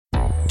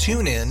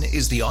TuneIn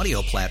is the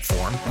audio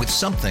platform with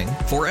something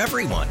for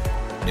everyone.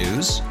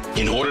 News.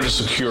 In order to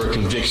secure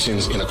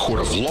convictions in a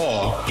court of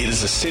law, it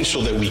is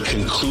essential that we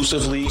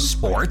conclusively.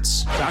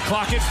 Sports. Shot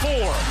clock at 4.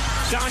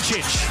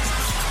 Doncic.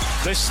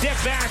 The step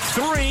back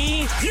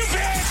 3. You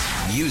bet.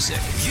 Music.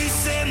 You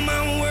set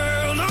my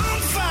world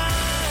on fire.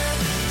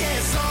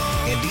 Yes,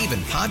 and even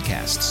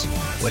podcasts.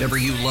 Whatever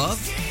you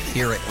love,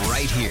 hear it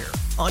right here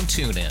on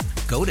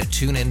TuneIn. Go to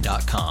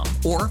TuneIn.com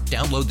or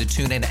download the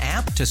TuneIn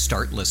app to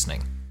start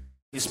listening.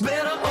 it's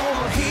better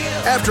over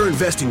here. After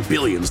investing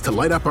billions to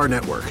light up our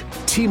network,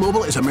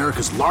 T-Mobile is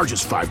America's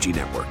largest 5G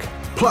network.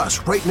 Plus,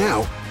 right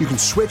now, you can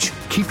switch,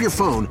 keep your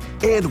phone,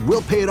 and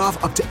we'll pay it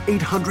off up to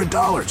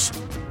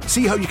 $800.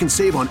 See how you can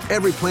save on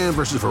every plan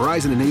versus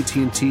Verizon and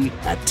AT&T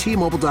at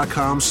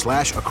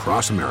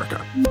T-Mobile.com/across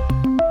America.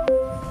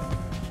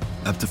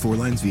 Up to 4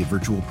 lines via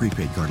virtual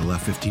prepaid card. Allow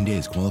 15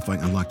 days. Qualifying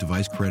unlocked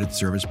device credit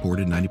service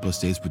ported 90+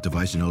 states with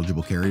device and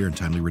eligible carrier and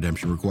timely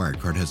redemption required.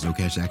 Card has no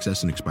cash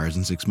access and expires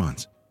in 6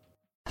 months.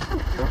 The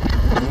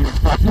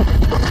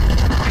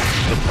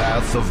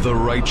path of the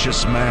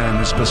righteous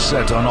man is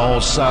beset on all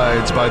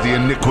sides by the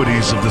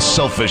iniquities of the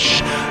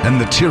selfish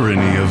and the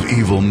tyranny of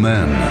evil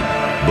men.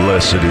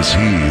 Blessed is he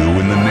who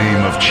in the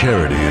name of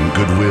charity and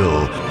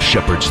goodwill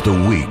shepherds the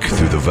weak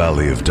through the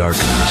valley of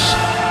darkness.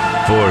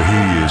 For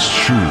he is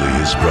truly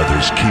his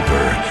brother's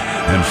keeper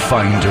and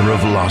finder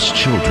of lost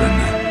children.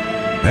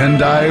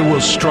 And I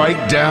will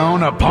strike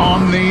down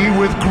upon thee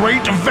with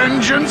great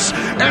vengeance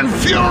and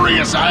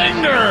furious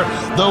anger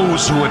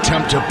those who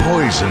attempt to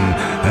poison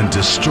and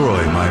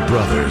destroy my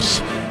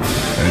brothers.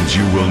 And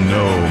you will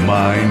know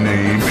my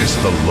name is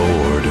the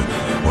Lord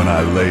when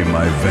I lay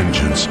my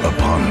vengeance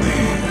upon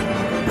thee.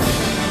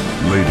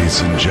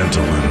 Ladies and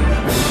gentlemen,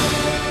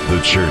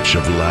 the Church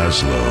of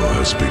Laszlo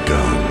has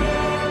begun.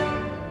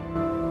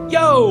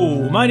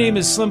 Yo, my name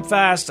is Slim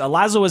Fast.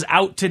 Laszlo is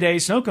out today.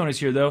 Snowcone is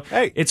here, though.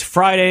 Hey. It's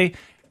Friday,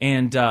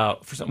 and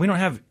we don't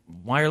have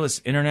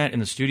wireless internet in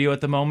the studio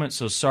at the moment,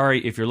 so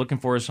sorry if you're looking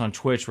for us on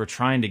Twitch. We're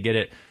trying to get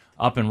it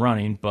up and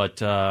running,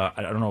 but I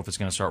don't know if it's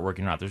going to start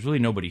working or not. There's really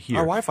nobody here.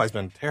 Our Wi-Fi's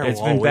been terrible.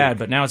 It's been bad,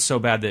 but now it's so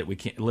bad that we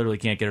literally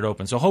can't get it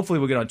open. So hopefully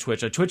we'll get on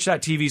Twitch.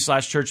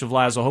 Twitch.tv/Church of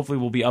Laszlo. Hopefully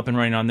we'll be up and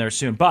running on there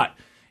soon. But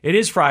it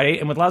is Friday,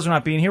 and with Laszlo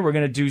not being here, we're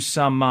going to do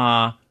some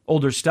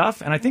older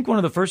stuff. And I think one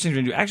of the first things we're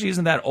going to do actually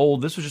isn't that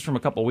old. This was just from a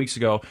couple of weeks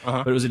ago,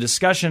 but it was a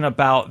discussion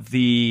about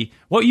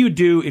what you would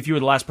do if you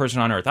were the last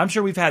person on Earth. I'm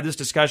sure we've had this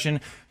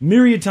discussion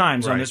myriad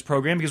times on this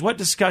program, because what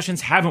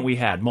discussions haven't we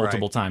had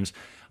multiple times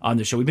on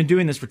the show? We've been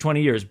doing this for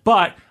 20 years,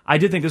 but I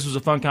did think this was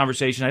a fun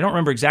conversation. I don't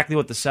remember exactly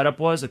what the setup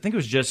was. I think it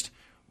was just,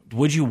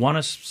 would you want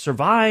to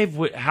survive?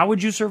 How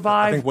would you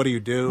survive? I think, what do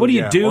you do? What do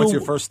you do? What's your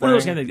first thing? What are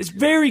those kind of things? It's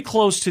very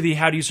close to the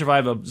how do you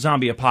survive a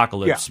zombie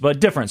apocalypse, but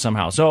different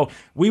somehow. So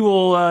we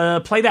will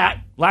play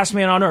that. Last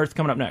Man on Earth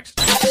coming up next.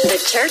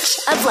 The Church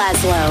of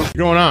Laszlo. What's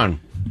going on?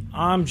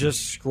 I'm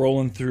just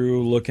scrolling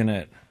through, looking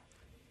at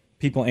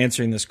people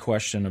answering this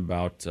question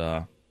about,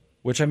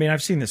 which, I mean,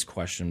 I've seen this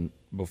question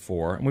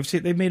before, and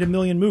they've made a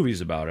million movies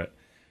about it,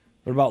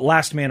 but about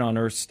Last Man on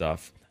Earth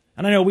stuff.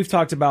 And I know we've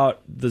talked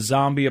about the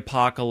zombie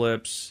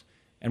apocalypse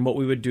and what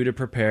we would do to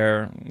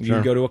prepare. You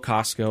would go to a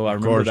Costco. I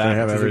remember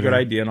that. It's a good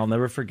idea, and I'll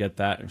never forget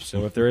that.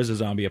 So if there is a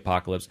zombie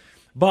apocalypse.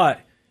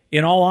 But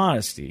in all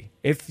honesty,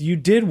 if you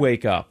did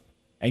wake up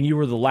and you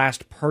were the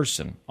last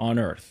person on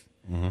Earth,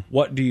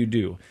 what do you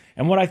do?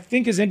 And what I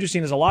think is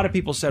interesting is a lot of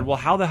people said, well,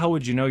 how the hell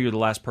would you know you're the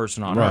last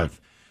person on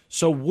Earth?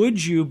 So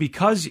would you,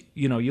 because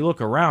you look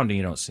around and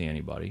you don't see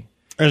anybody.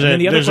 And then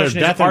the other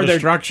question is,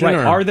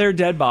 are there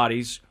dead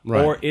bodies,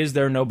 or is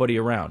there nobody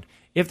around?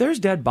 If there's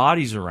dead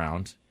bodies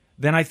around,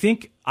 then I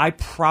think I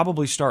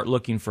probably start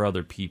looking for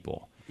other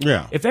people.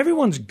 Yeah. If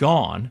everyone's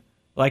gone,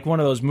 like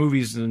one of those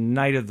movies, The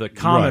Night of the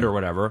Comet or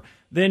whatever,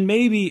 then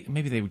maybe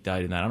they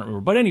died in that. I don't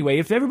remember. But anyway,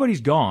 if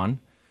everybody's gone,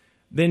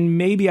 then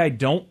maybe I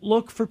don't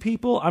look for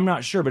people. I'm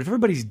not sure. But if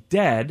everybody's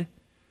dead,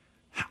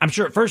 I'm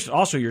sure at first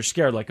also you're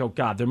scared, like, oh,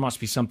 God, there must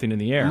be something in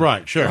the air.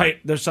 Right, sure. Right?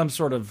 There's some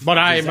sort of But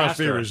I disaster. must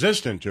be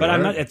resistant to it. But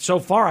I'm not. So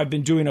far, I've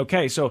been doing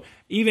okay. So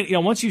even,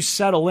 once you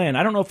settle in,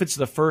 I don't know if it's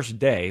the first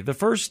day. The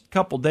first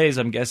couple days,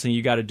 I'm guessing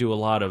you got to do a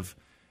lot of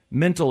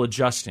mental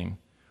adjusting.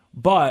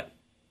 But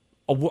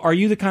are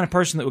you the kind of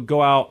person that would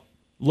go out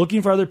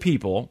looking for other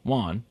people,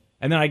 one,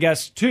 and then I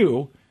guess,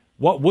 two,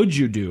 what would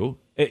you do,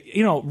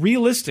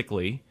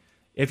 realistically,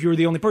 if you were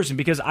the only person?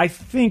 Because I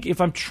think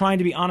if I'm trying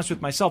to be honest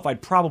with myself, I'd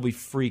probably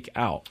freak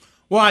out.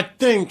 Well, I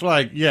think,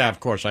 of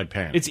course I'd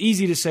panic. It's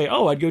easy to say,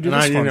 oh, I'd go do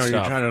this fun stuff.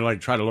 You're trying to,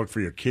 try to look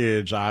for your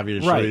kids,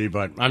 obviously. Right.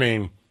 But, I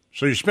mean,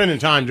 so you're spending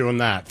time doing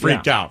that,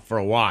 freaked out for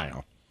a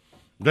while.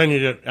 Then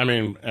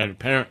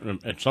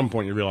at some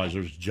point you realize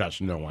there's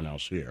just no one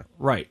else here.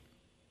 Right.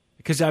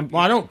 Because I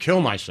don't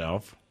kill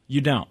myself. You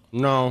don't?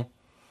 No.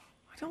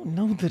 I don't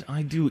know that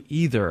I do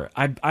either.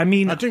 I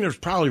mean, I think there's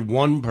probably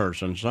one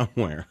person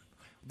somewhere.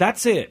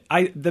 That's it.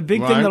 The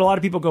big thing that a lot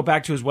of people go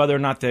back to is whether or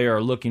not they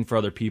are looking for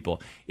other people.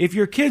 If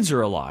your kids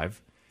are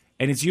alive,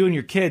 and it's you and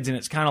your kids, and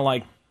it's kind of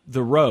like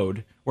The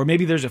Road, where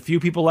maybe there's a few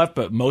people left,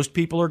 but most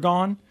people are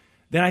gone,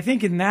 then I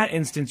think in that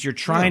instance you're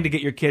trying to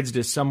get your kids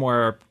to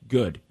somewhere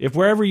good. If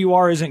wherever you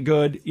are isn't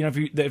good,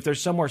 if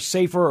there's somewhere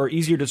safer or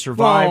easier to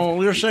survive.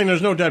 Well, you're saying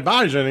there's no dead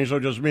bodies or anything, so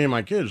just me and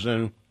my kids,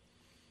 then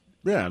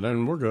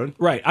we're good.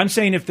 Right. I'm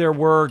saying if there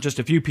were just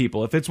a few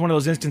people, if it's one of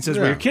those instances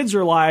where your kids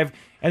are alive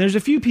and there's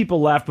a few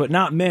people left but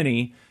not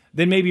many,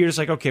 then maybe you're just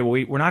like, okay,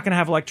 well, we're not going to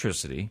have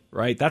electricity,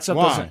 right? That's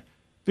Why?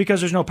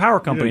 Because there's no power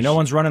company. No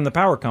one's running the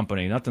power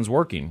company. Nothing's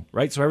working,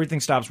 right? So everything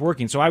stops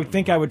working. So I would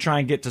think I would try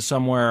and get to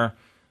somewhere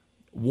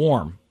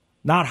warm.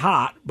 Not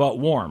hot, but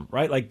warm,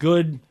 right? Like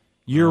good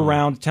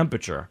year-round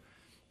temperature.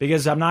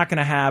 Because I'm not going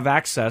to have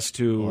access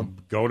to... Or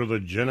go to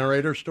the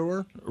generator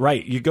store?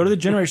 Right. You go to the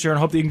generator store and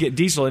hope that you can get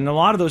diesel. And a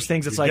lot of those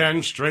things, it's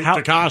Again, straight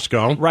to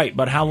Costco. Right,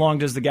 but how long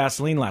does the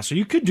gasoline last? So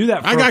you could do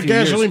that for a few years. I got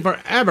gasoline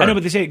forever. I know,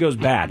 but they say it goes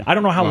bad. I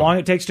don't know how long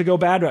it takes to go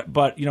bad,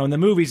 but in the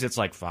movies, it's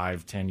like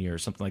 5-10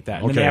 years, something like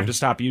that. And then they have to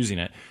stop using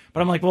it.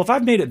 But I'm like, well, if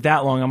I've made it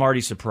that long, I'm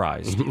already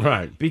surprised.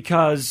 Right.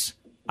 Because...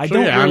 I'm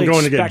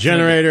going to get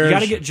generators. You got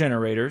to get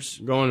generators.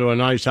 Going to a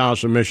nice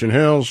house in Mission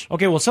Hills.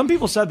 Okay, well, some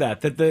people said that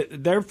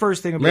their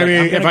first thing would be maybe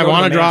like, if I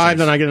want to drive,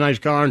 then I get a nice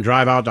car and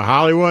drive out to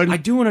Hollywood. I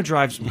do want to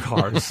drive some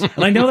cars.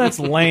 And I know that's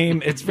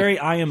lame. It's very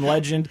I Am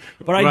Legend.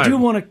 But I do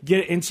want to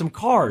get in some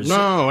cars.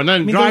 No, and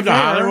then drive to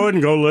Hollywood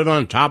and go live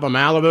on top of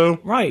Malibu.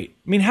 Right.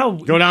 I mean,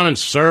 go down and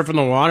surf in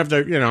the water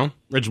if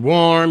it's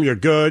warm, you're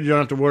good, you don't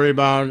have to worry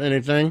about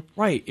anything.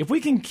 Right. If I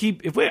can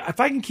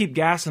keep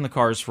gas in the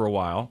cars for a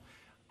while.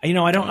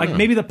 I don't like.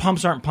 Maybe the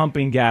pumps aren't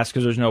pumping gas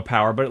because there's no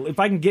power. But if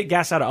I can get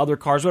gas out of other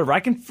cars, whatever,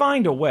 I can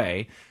find a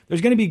way.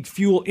 There's going to be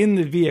fuel in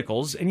the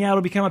vehicles, and it'll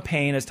become a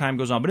pain as time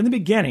goes on. But in the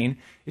beginning,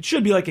 it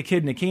should be like a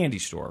kid in a candy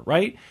store,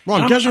 right?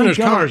 Well, I'm guessing there's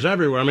cars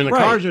everywhere. I mean, the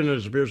cars didn't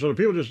disappear, so the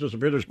people just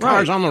disappear. There's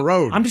cars on the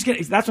road. That's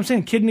what I'm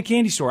saying. Kid in a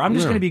candy store. I'm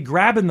just going to be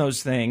grabbing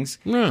those things,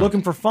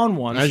 looking for fun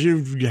ones as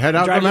you head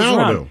out to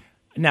Malibu.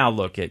 Now,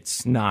 look,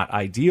 it's not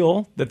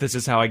ideal that this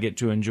is how I get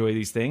to enjoy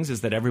these things.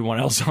 Is that everyone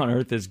else on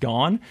Earth is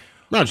gone.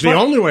 No, it's the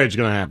only way it's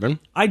going to happen.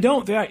 I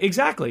don't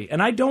exactly,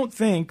 and I don't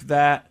think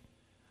that.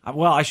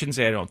 Well, I shouldn't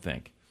say I don't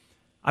think.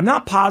 I'm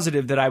not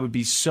positive that I would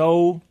be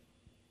so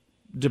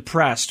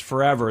depressed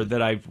forever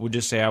that I would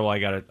just say, "Oh, well, I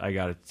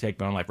gotta take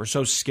my own life." Or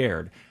so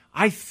scared.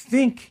 I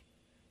think,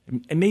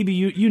 and maybe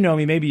you know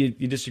me, maybe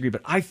you disagree,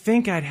 but I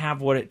think I'd have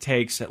what it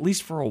takes, at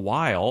least for a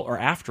while or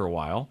after a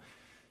while,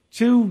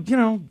 to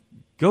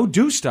go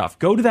do stuff.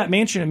 Go to that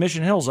mansion in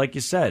Mission Hills, like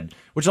you said,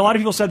 which a lot of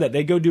people said that.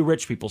 They go do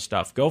rich people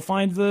stuff. Go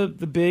find the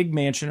big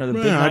mansion or the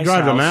big nice house. I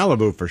drive to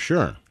Malibu for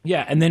sure.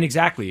 Yeah, and then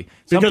exactly.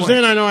 Because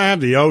then I know I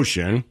have the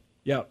ocean.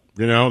 Yep.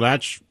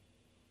 That's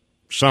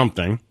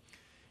something.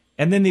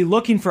 And then the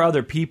looking for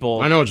other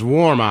people. I know it's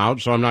warm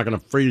out, so I'm not going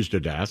to freeze to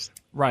death.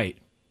 Right.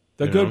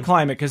 The good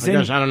climate. Because I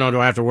guess, I don't know, do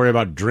I have to worry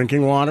about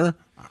drinking water?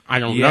 I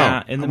don't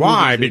know.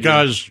 Why?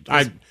 Because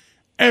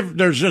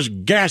there's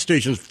just gas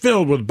stations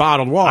filled with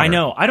bottled water. I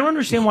know. I don't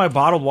understand why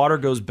bottled water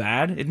goes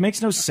bad. It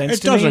makes no sense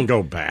to me. It doesn't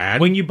go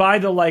bad. When you buy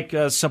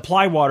the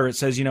supply water, it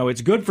says,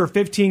 it's good for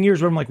 15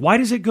 years. But I'm like, why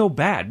does it go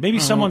bad? Maybe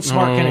someone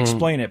smart can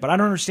explain it, but I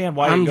don't understand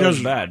why it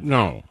goes bad.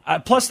 No.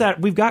 Plus that,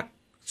 we've got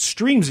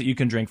streams that you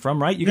can drink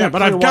from, right?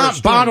 But I've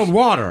got bottled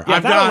water. Yeah,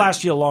 that'll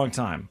last you a long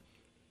time.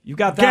 You've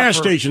got that gas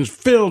stations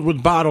filled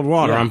with bottled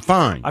water. I'm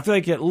fine. I feel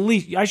like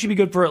I should be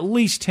good for at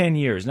least 10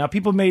 years. Now,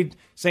 people may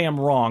say I'm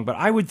wrong, but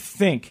I would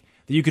think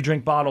that you could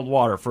drink bottled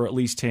water for at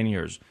least 10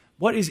 years.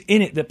 What is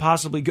in it that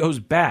possibly goes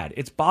bad?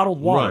 It's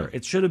bottled water. Right.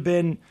 It should have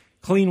been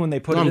clean when they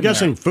put it in I'm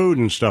guessing there. Food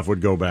and stuff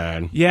would go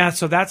bad. Yeah,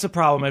 so that's a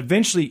problem.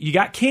 Eventually, you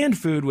got canned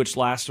food, which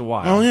lasts a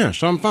while. Oh, yeah,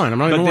 so I'm fine. I'm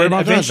not even worried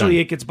about that. Eventually,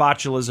 it gets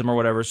botulism or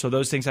whatever, so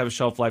those things have a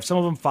shelf life. Some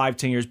of them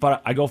 5-10 years,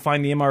 but I go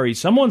find the MRE.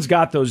 Someone's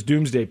got those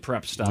doomsday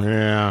prep stuff.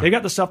 Yeah. They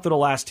got the stuff that'll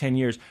last 10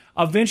 years.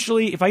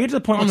 Eventually, if I get to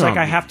the point where it's like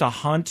I have to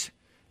hunt,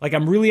 like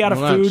I'm really out of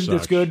food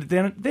that's good,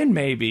 then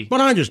maybe.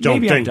 But I just don't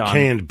think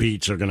canned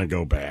beets are going to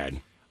go bad.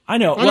 I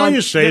know. I know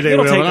you say they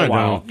will, and I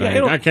don't think.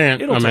 Yeah, I can't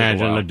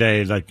imagine a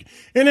day like.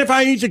 And if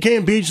I eat the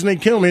canned beets and they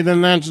kill me,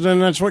 then that's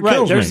what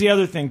kills me. There's the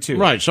other thing too.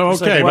 Right. So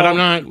okay, but I'm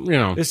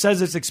not. It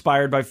says it's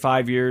expired by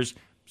 5 years.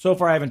 So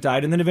far, I haven't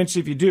died. And then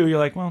eventually, if you do, you're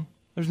like, well,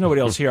 there's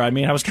nobody else here. I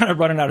mean, I was kind of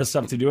running out of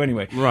stuff to do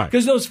anyway. Right.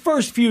 Because those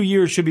first few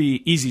years should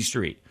be easy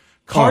street.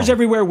 Cars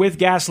everywhere with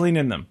gasoline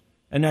in them.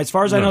 And as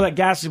far as I know, that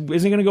gas isn't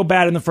going to go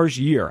bad in the first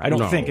year. I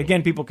don't think.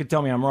 Again, people could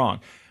tell me I'm wrong.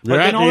 But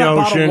then all the that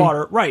ocean. bottled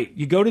water, right?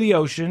 You go to the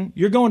ocean.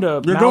 You're going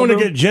to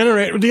get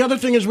generators. The other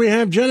thing is we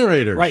have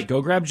generators. Right.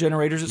 Go grab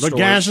generators at stores. The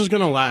gas is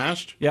going to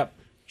last. Yep.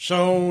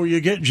 So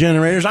you get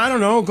generators. I don't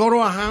know. Go to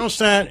a house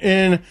that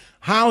in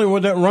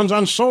Hollywood that runs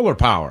on solar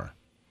power.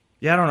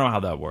 Yeah, I don't know how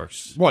that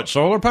works. What,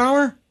 solar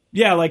power?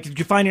 Yeah, like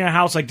you're finding a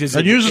house like this.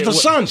 It uses the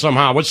sun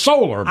somehow with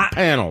solar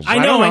panels. I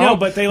know,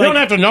 but you don't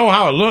have to know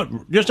how it looks.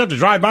 You just have to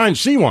drive by and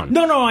see one.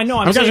 No, I know.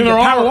 I'm guessing they're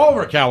all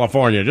over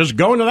California. Just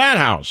go into that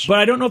house. But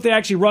I don't know if they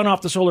actually run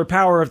off the solar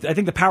power. I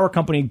think the power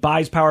company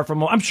buys power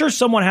from. I'm sure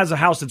someone has a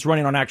house that's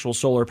running on actual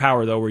solar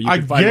power, though, where you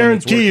can find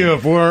guarantee you,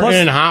 if we're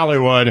in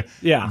Hollywood,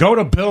 go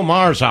to Bill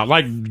Maher's house.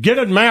 Like, get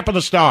a map of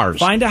the stars.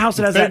 Find a house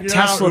that has that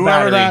Tesla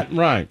battery.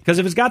 Right. Because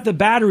if it's got the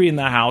battery in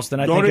the house,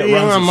 then I think it runs itself. Go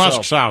to Elon itself.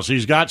 Musk's house.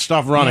 He's got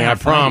stuff running. I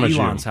promise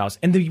Elon's you. house.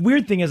 And the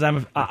weird thing is,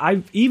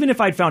 I even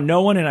if I'd found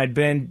no one and I'd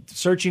been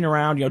searching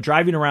around,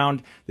 driving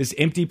around this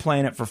empty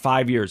planet for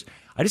 5 years,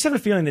 I just have a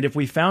feeling that if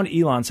we found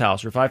Elon's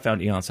house, or if I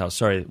found Elon's house,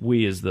 sorry,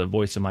 we is the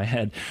voice in my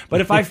head,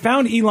 but if I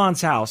found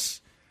Elon's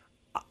house,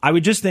 I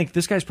would just think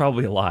this guy's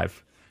probably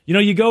alive.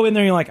 You go in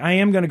there and you're like, I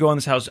am going to go in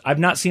this house. I've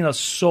not seen a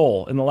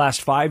soul in the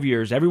last 5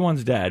 years.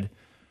 Everyone's dead.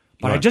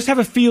 But I just have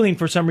a feeling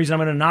for some reason I'm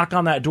going to knock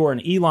on that door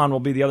and Elon will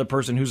be the other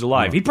person who's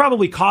alive. He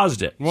probably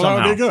caused it somehow.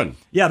 That would be good.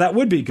 Yeah, that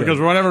would be good. Because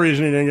for whatever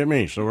reason he didn't get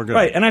me, so we're good.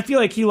 Right, and I feel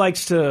like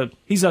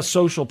he's a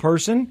social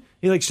person.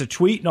 He likes to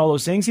tweet and all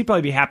those things. He'd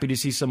probably be happy to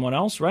see someone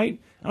else, right?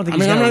 I don't think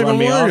he's going to run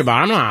me off.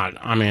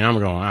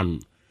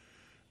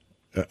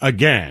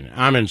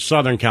 I'm in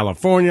Southern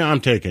California.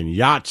 I'm taking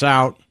yachts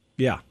out.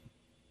 Yeah.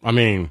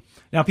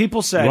 Now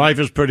people say life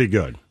is pretty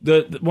good.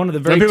 One of the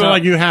very people are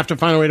like, you have to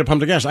find a way to pump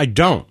the gas. I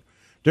don't.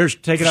 There's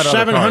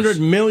 700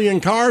 million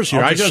cars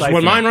here.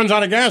 When mine runs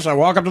out of gas, I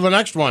walk up to the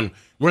next one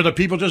where the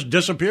people just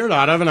disappeared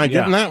out of, and I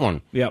get in that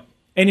one. Yep.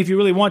 And if you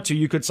really want to,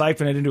 you could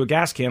siphon it into a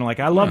gas can.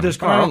 Like, I love this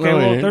car. Okay,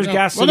 well, there's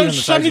gas sitting in the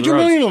sides of the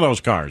roads. 72 million of those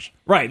cars.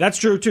 Right, that's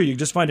true, too. You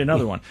just find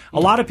another one. A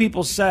lot of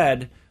people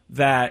said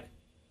that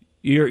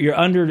you're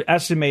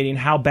underestimating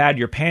how bad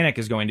your panic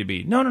is going to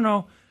be.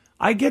 No.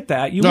 I get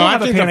that. You will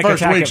have a panic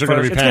attack at first.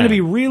 It's going to be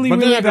really, really bad.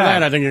 But then after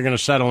that, I think you're going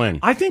to settle in.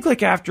 I think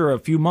like after a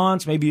few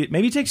months, maybe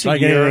it takes a year.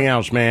 Like anything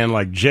else, man,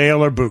 like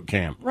jail or boot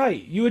camp.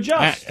 Right. You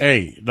adjust.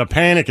 Hey, the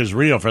panic is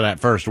real for that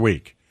first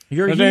week.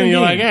 But then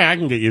you're like, I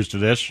can get used to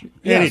this.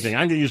 Anything. I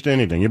can get used to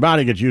anything. Your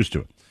body gets used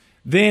to it.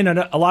 Then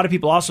a lot of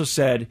people also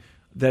said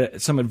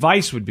that some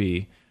advice would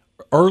be,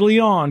 early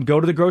on, go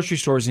to the grocery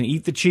stores and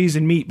eat the cheese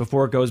and meat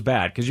before it goes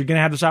bad, because you're going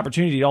to have this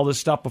opportunity to eat all this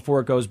stuff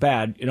before it goes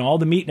bad. All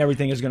the meat and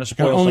everything is going to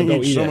spoil. So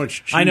go eat so it.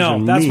 much cheese. I know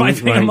and that's meat, my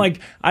thing. right? I'm like,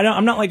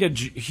 I'm not like a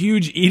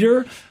huge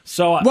eater,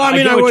 so I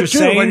get what would you're too,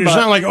 saying. But it's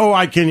not like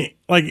I can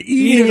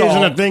eating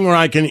isn't a thing where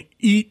I can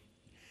eat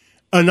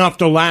enough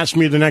to last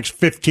me the next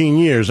 15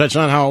 years. That's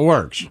not how it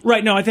works.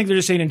 Right. No, I think they're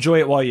just saying enjoy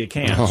it while you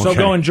can. Okay. So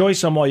go enjoy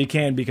some while you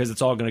can, because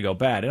it's all going to go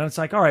bad. And it's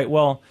like, all right,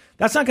 well,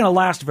 that's not going to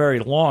last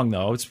very long,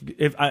 though. It's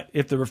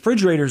if the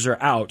refrigerators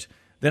are out,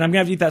 then I'm going to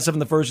have to eat that stuff on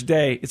the first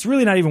day. It's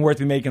really not even worth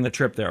me making the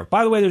trip there.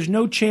 By the way, there's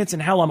no chance in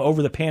hell I'm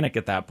over the panic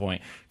at that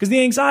point, because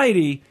the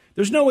anxiety,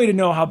 there's no way to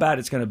know how bad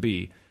it's going to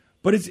be.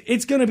 But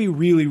it's going to be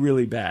really,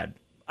 really bad.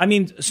 I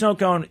mean, Snow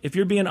Cone, if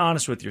you're being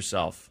honest with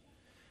yourself,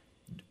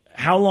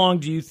 how long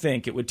do you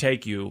think it would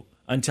take you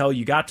until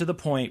you got to the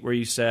point where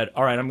you said,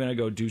 all right, I'm going to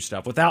go do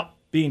stuff without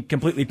being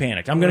completely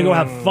panicked? I'm going to go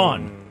have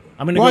fun.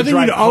 I'm going to go I think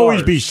drive you'd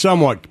always be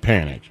somewhat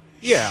panicked.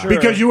 Yeah. Sure.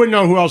 Because you wouldn't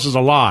know who else is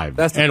alive.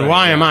 That's the and thing,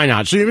 why am I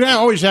not? So you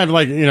always have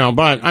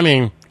but I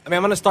mean, I'm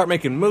going to start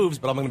making moves,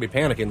 but I'm going to be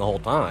panicking the whole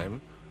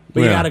time.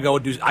 But you got to go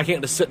do. I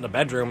can't just sit in the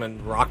bedroom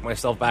and rock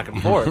myself back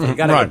and forth. You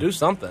got to go do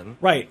something.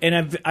 Right,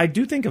 and I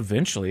do think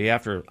eventually,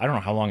 after I don't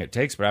know how long it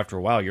takes, but after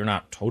a while, you're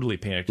not totally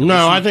panicked.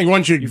 No, I think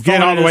once you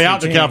get all the way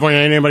out to California,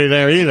 ain't anybody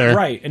there either.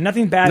 Right, and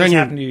nothing bad has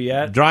happened to you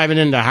yet. Driving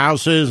into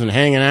houses and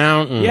hanging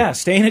out. And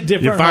staying at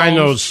different. You find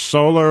homes. those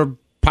solar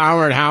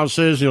powered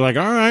houses. You're like,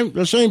 all right,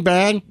 this ain't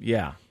bad.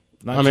 Yeah,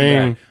 I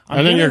mean,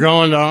 and then you're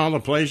going to all the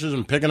places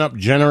and picking up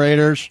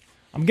generators.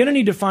 I'm going to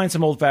need to find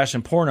some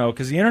old-fashioned porno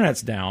because the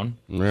internet's down.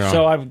 Yeah.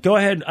 So go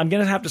ahead. I'm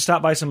going to have to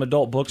stop by some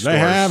adult bookstores. They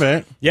have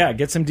it. Yeah,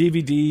 get some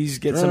DVDs,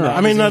 get some magazines.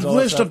 I mean, the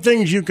list of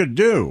things you could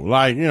do,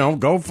 like,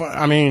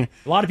 a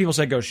lot of people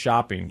say go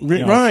shopping.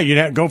 Right, you'd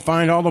have to go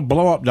find all the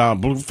blow-up doll.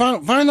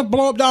 Find the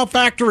blow-up doll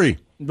factory.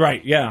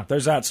 Right, yeah,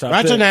 there's that stuff.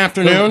 That's an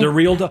afternoon. The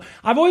real doll.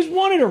 I've always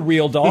wanted a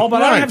real doll,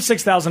 but I don't have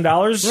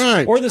 $6,000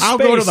 right. or the space. I'll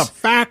go to the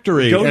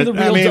factory. Go to the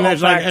real doll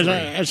factory.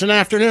 It's an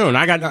afternoon.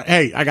 I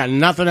got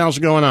nothing else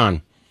going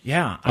on.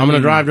 Yeah. I'm going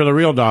to drive to the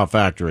real doll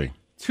factory.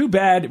 Too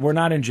bad we're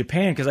not in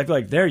Japan, because I feel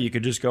like there you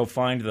could just go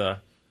find the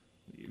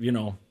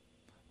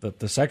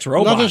sex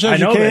robot. Nothing says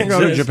you can't go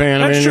to Japan.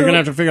 You're going to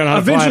have to figure out how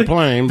to fly a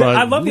plane. But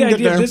I love the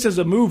idea of this as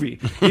a movie.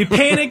 You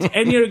panic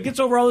and gets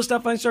over all this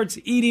stuff and starts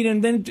eating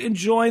and then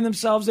enjoying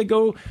themselves. They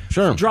go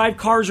drive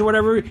cars or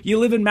whatever. You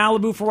live in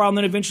Malibu for a while, and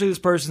then eventually this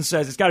person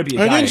says, it's got to be a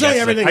guy. I didn't say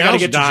everything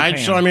else died.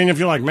 So, I mean, if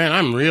you're like, man,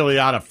 I'm really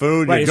out of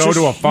food, you go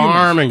to a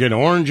farm and get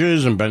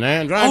oranges and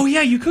bananas. Oh,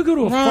 yeah, you could go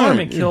to a farm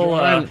and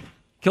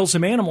kill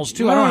some animals,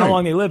 too. I don't know how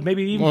long they live.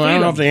 Maybe even feed I don't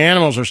know them. if the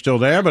animals are still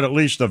there, but at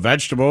least the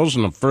vegetables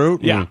and the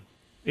fruit. Yeah.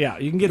 Yeah,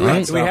 you can get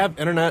that. Do we have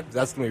internet?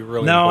 That's going to be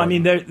really No,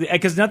 important. I mean,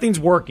 because nothing's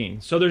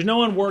working. So there's no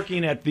one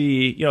working at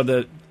the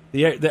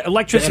The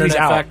electricity's internet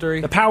out.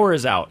 factory? The power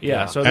is out.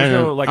 Yeah. So there's And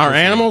no electricity. are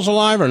animals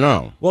alive or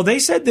no? Well, they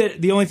said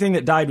that the only thing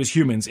that died was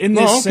humans in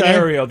this Oh, okay.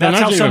 scenario. Then That's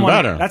that's how even someone.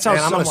 better. That's how Man,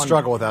 I'm someone. going to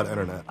struggle without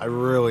internet. I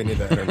really need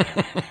the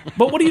internet.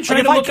 But what are you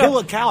trying Like, to if look I kill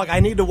up? a cow, like, I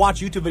need to watch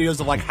YouTube videos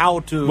of like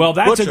how to. Well,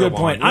 that's a butcher good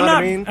one, point. you know what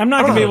I mean? I'm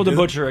not I going don't to be know able to how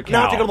butcher a do. Now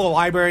I have cow. to go to the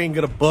library and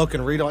get a book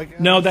and read it. Like,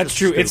 No, that's it's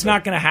true. stupid. It's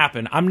not going to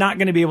happen. I'm not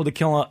going to be able to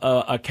kill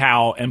a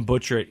cow and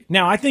butcher it.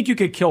 Now, I think you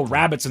could kill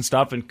rabbits and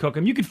stuff and cook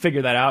them. You could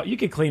figure that out. You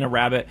could clean a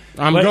rabbit.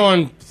 I'm But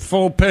going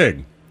full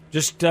pig.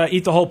 Just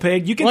eat the whole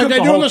pig. You can Like cook they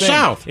the do in whole the thing.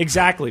 South.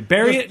 Exactly.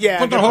 Bury it. Yeah,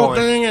 Put the good whole point.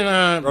 thing in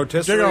a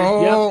Rotisserie. dig a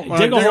hole, Yep,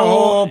 dig a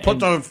hole put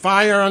the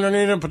fire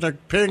underneath it, put the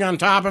pig on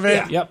top of it.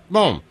 Yeah. Yep.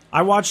 Boom.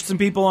 I watched some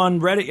people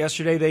on Reddit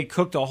yesterday. They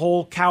cooked a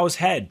whole cow's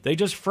head. They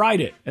just fried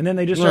it, and then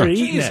they just started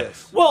eating it.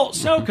 Jesus. Well,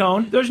 snow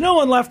cone, there's no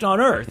one left on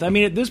Earth. I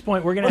mean, at this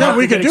point, we're going to Yeah, have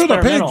we to could get do the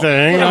pig experimental.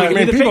 thing. Yeah, we I can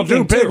mean, the people pig do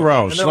thing, pig too.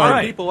 roast. And there are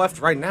Right. people left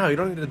right now. You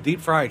don't need to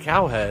deep fry a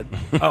cow head.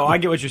 Oh, I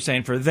get what you're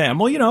saying for them.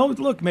 Well,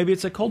 look, maybe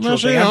it's a cultural Well,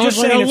 thing. see, I'm just it's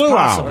like saying a it's luau.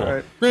 possible.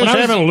 Right. We're just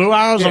having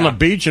luau's on the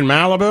beach in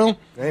Malibu.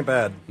 Ain't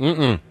bad.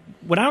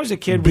 When I was a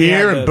kid, we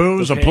Beer had and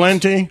booze the pigs.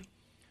 aplenty.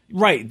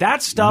 Right,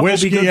 that stuff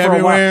Whiskey will be good for a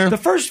everywhere. while. The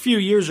first few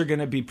years are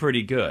going to be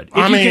pretty good. If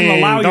I you can mean,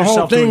 allow the whole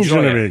yourself to thing's enjoy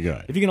gonna it. be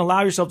good. If you can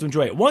allow yourself to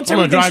enjoy it. Once I'm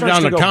going to everything drive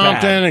starts down to to go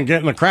Compton bad, and get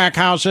in the crack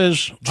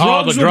houses.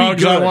 All the will be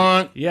drugs I good.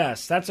 want.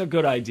 Yes, that's a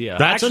good idea.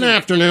 That's Actually, an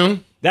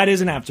afternoon. That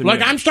is an afternoon.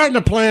 Like, I'm starting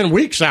to plan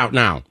weeks out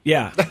now.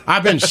 Yeah.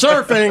 I've been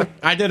surfing.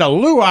 I did a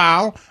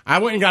luau. I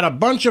went and got a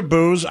bunch of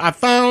booze. I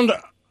found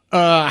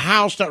a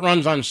house that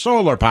runs on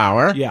solar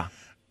power. Yeah.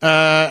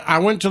 I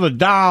went to the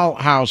doll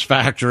house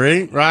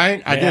factory,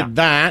 right? I Yeah. did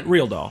that.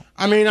 Real doll.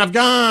 I mean, I've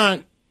got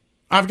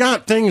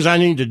things I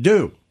need to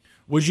do.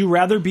 Would you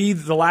rather be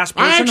the last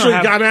person? or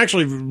have- I'm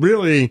actually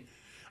really,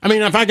 I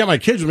mean, if I got my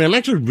kids with me, I'm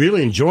actually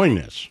really enjoying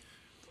this.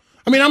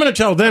 I mean, I'm going to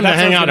tell them That's to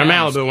hang what I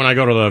out was in gonna Malibu when I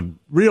go to the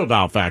real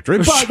doll factory.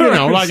 But,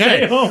 Sure, like, stay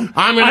hey, home.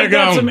 I'm going to I've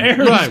got go. some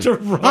errands to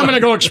run. I'm going to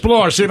go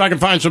explore, see if I can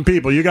find some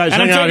people. You guys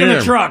and I'm hang out taking here.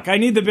 the truck. I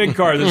need the big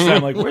car this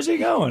time. Like, where's he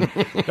going?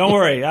 Don't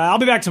worry. I'll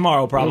be back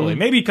tomorrow, probably.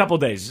 Maybe a couple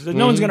days.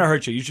 No one's going to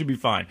hurt you. You should be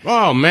fine.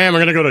 Oh, man, we're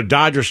going to go to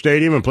Dodger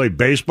Stadium and play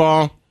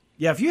baseball.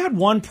 Yeah, if you had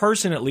one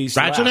person at least.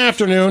 That's left, an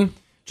afternoon.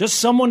 just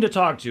someone to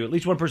talk to, at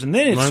least one person,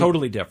 then it's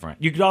totally different.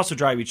 You could also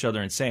drive each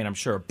other insane, I'm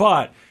sure.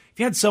 But if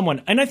you had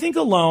someone, and I think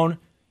alone,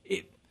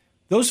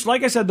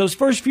 like I said, those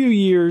first few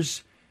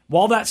years,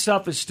 while that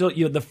stuff is still,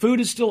 the food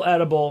is still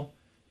edible,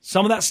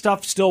 some of that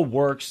stuff still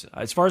works.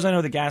 As far as I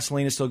know, the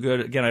gasoline is still good.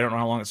 Again, I don't know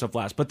how long that stuff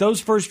lasts. But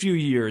those first few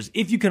years,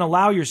 if you can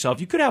allow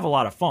yourself, you could have a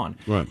lot of fun.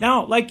 Right.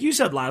 Now, like you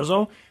said,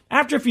 Lazo,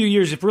 after a few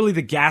years, if really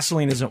the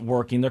gasoline isn't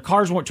working, their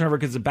cars won't turn over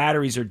because the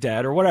batteries are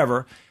dead or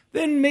whatever,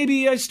 then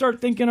maybe I start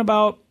thinking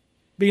about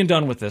being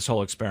done with this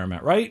whole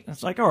experiment, right?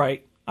 It's like, all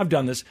right, I've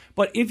done this.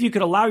 But if you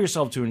could allow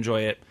yourself to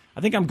enjoy it, I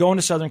think I'm going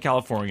to Southern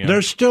California.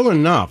 There's still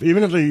enough.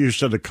 Even if you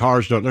said the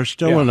cars don't, there's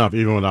still enough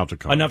even without the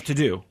cars. Enough to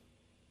do.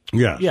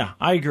 Yes. Yeah,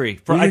 I agree.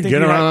 You I can think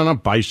get you around have- on a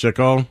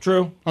bicycle.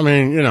 True. I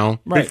mean,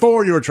 Right.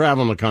 before you were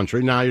traveling the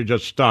country, now you're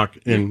just stuck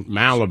in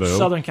Malibu.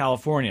 Southern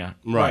California.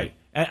 Right.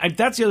 And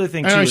that's the other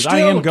thing, too, And I is still I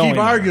am going keep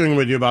there. arguing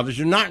with you about this.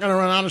 You're not going to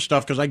run out of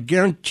stuff because I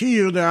guarantee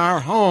you there are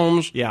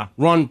homes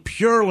run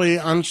purely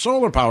on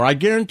solar power. I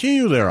guarantee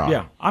you there are.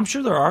 Yeah, I'm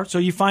sure there are. So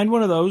you find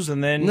one of those,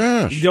 and then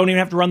Yes. you don't even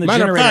have to run the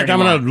Matter of generator fact,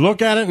 I'm anymore. going to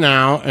look at it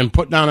now and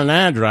put down an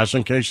address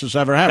in case this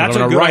ever happens. That's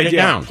I'm a going good to write idea.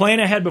 it down. Plan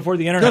ahead before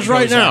the internet Just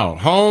right goes now, out.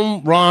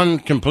 home run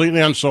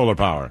completely on solar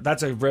power.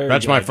 That's a very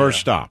That's good my idea. first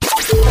stop.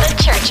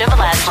 The Church of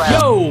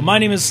Laszlo. Yo, my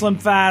name is Slim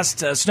Fast.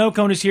 Snow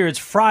Cone is here. It's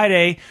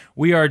Friday.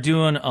 We are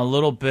doing a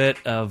little bit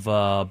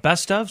of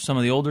best of, some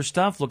of the older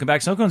stuff. Looking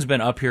back, Snow Cone's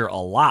been up here a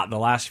lot the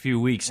last few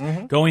weeks,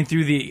 going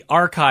through the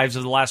archives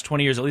of the last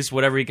 20 years, at least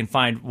whatever he can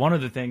find. One of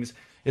the things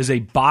is a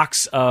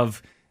box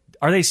of,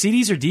 are they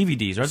CDs or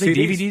DVDs? Are they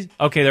CDs. DVDs?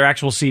 Okay, they're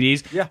actual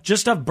CDs. Yeah.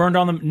 Just stuff burned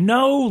on them.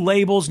 No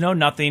labels, no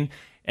nothing.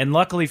 And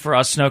luckily for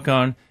us, Snow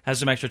Cone has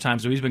some extra time,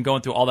 so he's been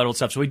going through all that old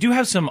stuff. So we do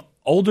have some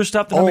older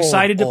stuff that I'm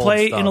excited to Old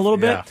play stuff, in a little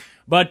bit. yeah.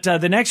 But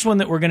the next one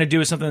that we're going to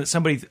do is something that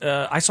somebody,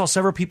 I saw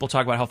several people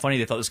talk about how funny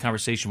they thought this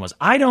conversation was.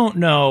 I don't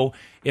know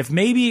if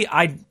maybe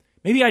I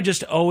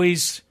just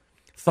always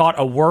thought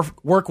a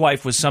work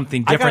wife was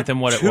something different than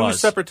what it was. Two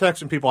separate texts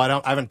from people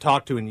I haven't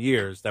talked to in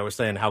years that were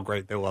saying how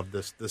great they loved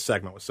this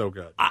segment was so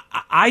good.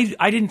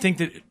 I didn't think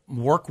that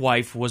work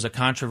wife was a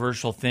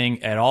controversial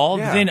thing at all.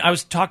 Yeah. Then I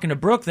was talking to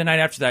Brooke the night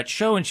after that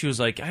show, and she was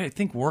like, I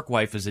think work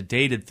wife is a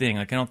dated thing.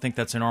 Like, I don't think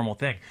that's a normal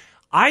thing.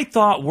 I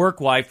thought work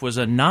wife was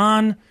a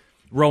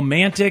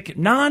non-romantic,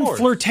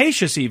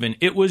 non-flirtatious even.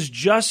 It was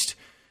just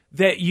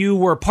that you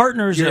were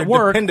partners You're at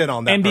work. dependent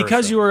on that and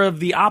because person. you were of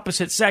the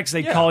opposite sex,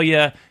 they call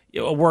you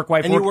a work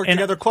wife. And you work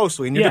together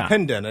closely, and you're Yeah.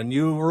 dependent, and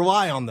you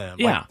rely on them.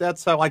 Yeah. Like,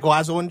 that's how like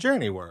Lazo and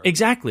Journey were.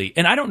 Exactly.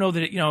 And I don't know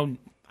that,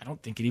 I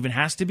don't think it even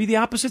has to be the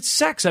opposite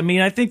sex. I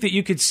mean, I think that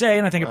you could say,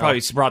 and I think I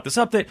probably brought this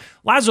up, that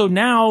Lazo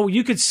now,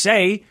 you could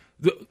say,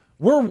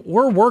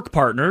 we're work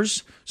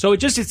partners. So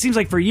it seems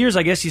like for years,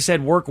 I guess you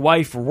said work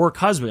wife or work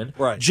husband.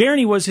 Right.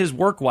 Jeremy was his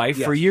work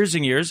wife for years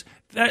and years.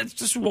 That's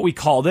just what we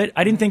called it.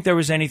 I didn't think there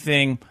was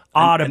anything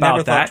odd about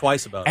never that. thought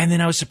twice about it. And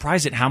then I was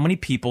surprised at how many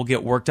people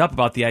get worked up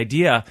about the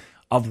idea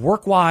of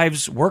work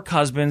wives, work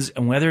husbands,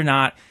 and whether or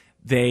not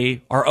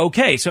they are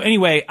okay. So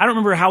anyway, I don't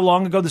remember how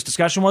long ago this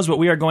discussion was, but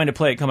we are going to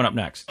play it coming up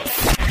next.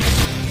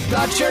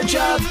 The Church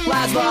of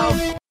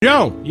Laszlo.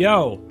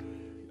 Yo.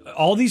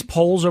 All these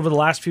polls over the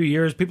last few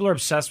years, people are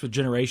obsessed with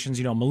generations.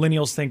 You know,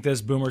 millennials think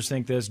this, boomers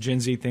think this, Gen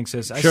Z thinks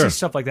this. I see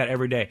stuff like that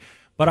every day.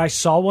 But I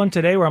saw one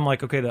today where I'm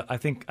like, okay, I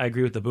think I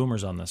agree with the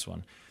boomers on this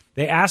one.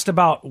 They asked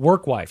about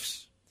work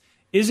wives.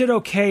 Is it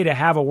okay to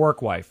have a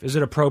work wife? Is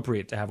it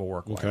appropriate to have a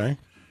work wife? Okay.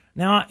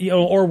 Now,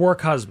 or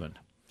work husband.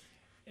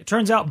 It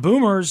turns out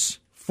boomers,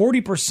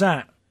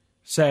 40%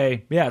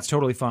 say, yeah, it's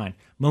totally fine.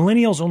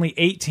 Millennials, only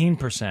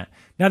 18%.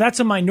 Now,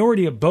 that's a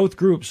minority of both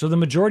groups, so the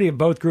majority of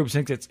both groups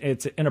think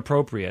it's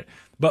inappropriate.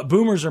 But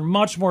boomers are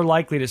much more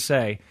likely to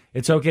say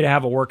it's okay to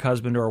have a work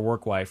husband or a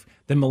work wife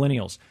than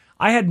millennials.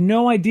 I had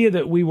no idea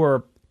that we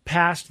were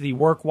past the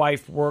work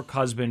wife, work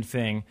husband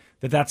thing,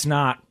 that's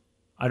not,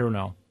 I don't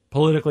know,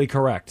 politically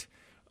correct.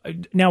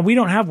 Now, we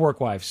don't have work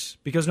wives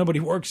because nobody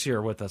works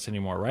here with us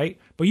anymore, right?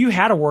 But you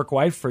had a work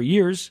wife for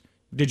years,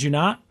 did you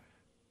not?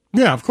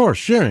 Yeah, of course,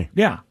 Jimmy.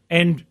 Yeah,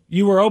 and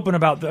you were open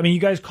about you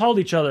guys called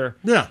each other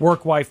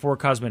work wife,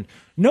 work husband.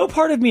 No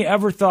part of me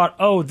ever thought,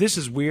 oh, this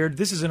is weird,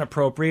 this is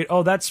inappropriate,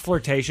 oh, that's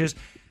flirtatious.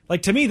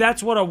 Like, to me,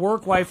 that's what a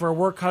work wife or a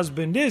work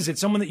husband is. It's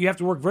someone that you have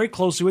to work very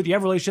closely with. You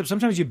have relationships.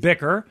 Sometimes you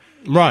bicker.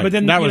 Right. But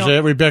then, that was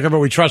it. We bicker, but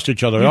we trust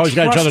each other. We always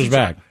got each other's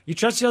back. You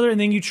trust each other, and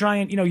then you try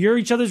and, you're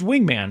each other's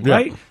wingman,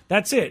 right?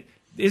 That's it.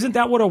 Isn't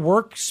that what a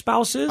work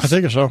spouse is? I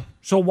think so.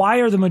 So why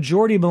are the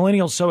majority of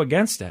millennials so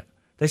against it?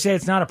 They say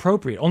it's not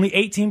appropriate. Only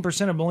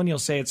 18% of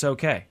millennials say it's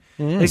okay.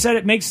 Mm-hmm. They said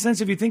it makes sense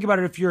if you think about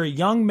it. If you're a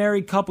young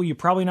married couple, you're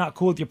probably not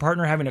cool with your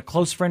partner having a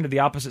close friend of the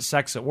opposite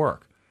sex at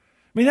work.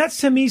 I mean, that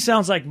to me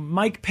sounds like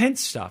Mike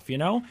Pence stuff, You're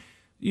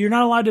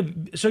not allowed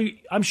to. So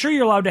I'm sure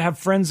you're allowed to have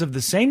friends of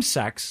the same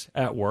sex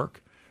at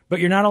work,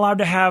 but you're not allowed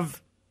to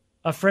have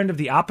a friend of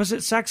the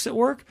opposite sex at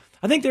work.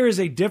 I think there is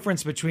a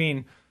difference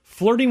between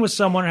flirting with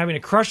someone or having a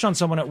crush on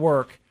someone at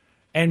work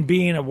and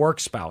being a work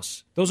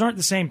spouse. Those aren't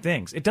the same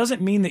things. It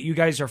doesn't mean that you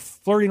guys are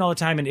flirting all the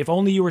time and if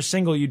only you were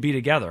single, you'd be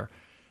together.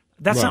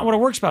 That's not what a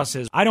work spouse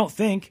is. I don't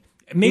think.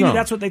 Maybe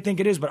that's what they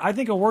think it is, but I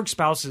think a work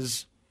spouse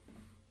is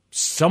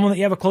someone that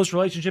you have a close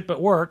relationship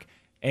at work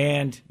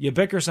and you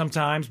bicker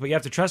sometimes, but you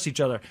have to trust each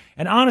other.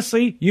 And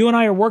honestly, you and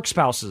I are work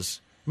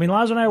spouses. I mean,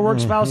 Lazo and I are work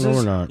spouses. No,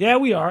 we're not. Yeah,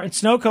 we are. And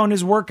Snowcone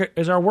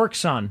is our work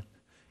son.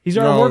 He's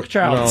our work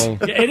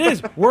child. No. Yeah, it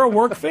is. We're a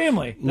work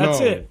family. That's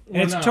No, it.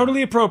 And it's not.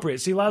 totally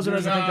appropriate. See, Lazo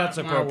doesn't think that's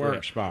my appropriate.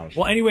 work spouse.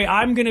 Well, anyway,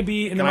 I'm going to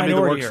be in the Can I be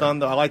minority the work here. son,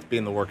 though? I like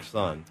being the work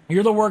son.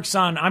 You're the work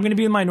son. I'm going to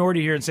be in the minority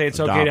here and say it's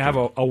okay to have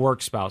a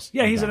work spouse.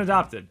 Yeah, he's an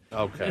adopted.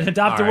 Okay. An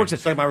adopted work son.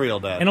 It's like my real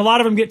dad. And a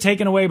lot of them get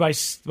taken away by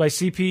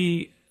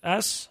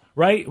CPS,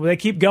 right? They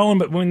keep going,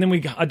 but then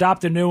we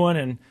adopt a new one,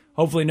 and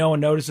hopefully no one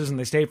notices and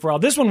they stay for a while.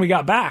 This one we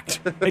got back.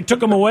 They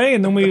took him away,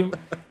 and then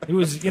it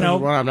was, What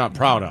I'm not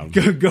proud of.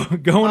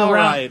 going All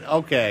around. right,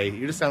 okay.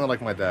 You just sounded like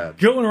my dad.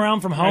 Going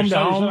around from home to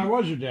home. I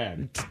was your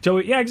dad.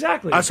 Yeah,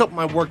 exactly. I was hoping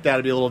my work dad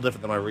would be a little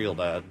different than my real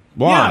dad.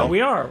 Why? Yeah,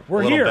 we are.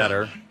 We're a little here.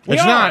 better.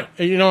 It's not.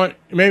 You know what?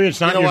 Maybe it's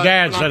not your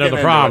dad's that are the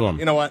problem.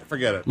 You know what?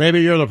 Forget it.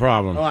 Maybe you're the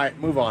problem. All right,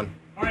 move on.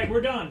 All right,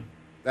 we're done.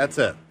 That's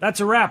it. That's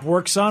a wrap.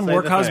 Work son, Say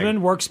work the husband,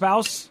 thing. work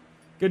spouse.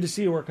 Good to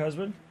see you, work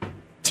husband.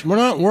 We're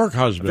not work I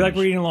husbands. feel like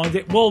we're eating a long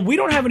day. Well, we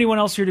don't have anyone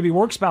else here to be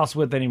work spouse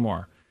with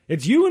anymore.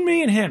 It's you and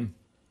me and him.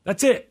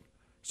 That's it.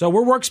 So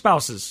we're work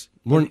spouses.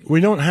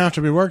 We don't have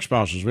to be work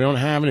spouses. We don't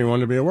have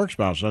anyone to be a work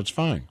spouse. That's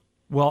fine.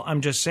 Well,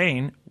 I'm just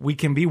saying we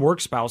can be work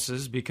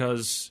spouses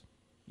because,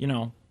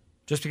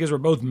 just because we're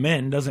both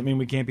men doesn't mean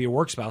we can't be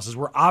work spouses.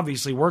 We're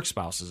obviously work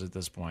spouses at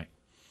this point.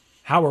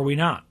 How are we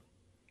not?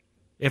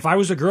 If I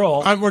was a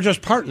girl... We're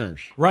just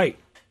partners. Right.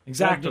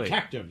 Exactly. We're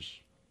detectives.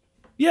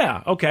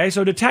 Yeah, okay.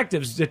 So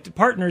detectives,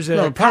 partners...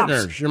 No,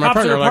 partners. Cops. You're my Cops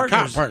partner, are like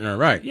partners. cop partner,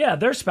 right. Yeah,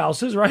 they're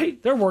spouses, right?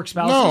 They're work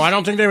spouses. No, I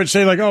don't think they would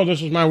say, oh,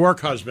 this is my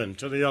work husband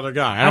to the other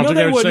guy. I don't think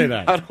they would say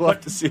that. I'd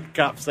love to see a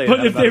cop say But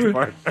that if they about his were-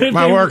 partner.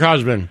 My work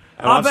husband.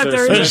 I'll bet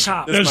there is a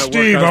cop. This is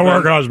Steve, my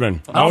work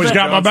husband. Always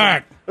got my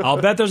back. I'll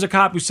bet there's a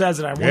cop who says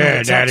it. I want Yeah, to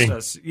text Daddy.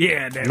 us.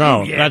 Yeah, Daddy.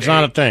 No, yeah, that's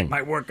Daddy. not a thing.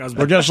 My work husband.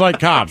 We're just like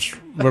cops.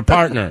 We're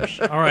partners.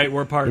 All right,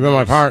 we're partners. You're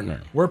my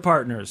partner. We're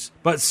partners.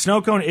 But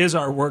Snowcone is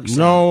our work son.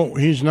 No,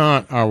 he's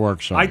not our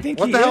work son. I think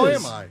What he the hell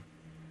is. am I?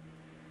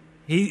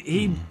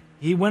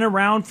 He went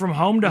around from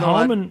home to You know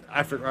home what? and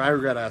I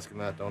regret asking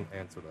that. Don't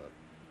answer that.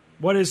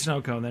 what is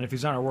Snowcone then if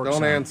he's not our work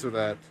son? Don't answer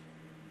that.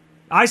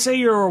 I say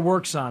you're a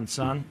work son.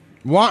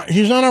 What?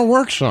 He's not our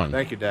work son.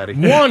 Thank you, Daddy.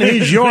 One,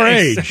 he's your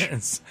Makes age.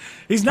 sense.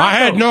 He's not. I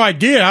had though. no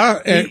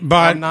idea, but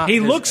I'm not He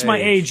his looks my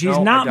age. He's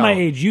No, not I my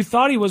don't. age. You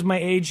thought he was my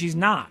age. He's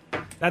not.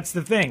 That's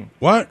the thing.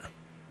 what?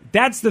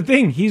 That's the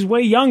thing. He's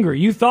way younger.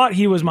 You thought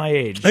he was my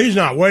age. He's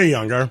not way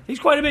younger. He's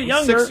quite a bit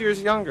younger. 6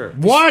 years younger.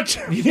 What?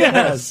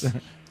 Yes.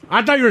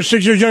 I thought you were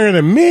 6 years younger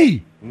than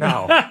me.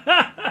 No.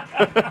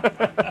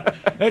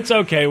 It's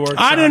okay, work.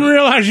 I didn't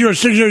realize you were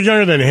 6 years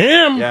younger than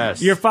him.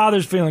 Yes. Your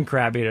father's feeling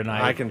crabby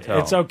tonight. I can tell.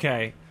 It's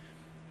okay.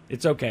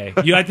 It's okay.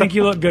 I think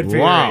you look good for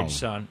Wow. your age,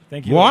 son.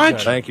 Think you What? Look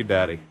good. Thank you,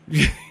 Daddy.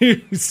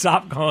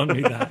 Stop calling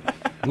me that.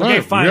 Look,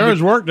 Okay, fine. You're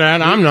his work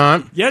dad. I'm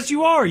not. Yes,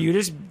 you are. You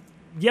just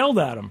yelled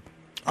at him.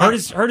 Hurt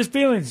his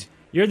feelings.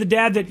 You're the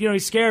dad that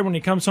he's scared when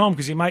he comes home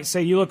because he might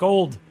say you look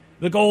old.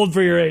 You look old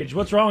for your age.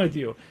 What's wrong with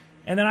you?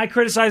 And then I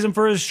criticized him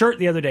for his shirt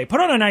the other day.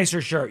 Put on a nicer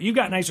shirt. You've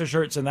got nicer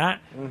shirts than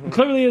that. Mm-hmm. And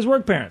clearly his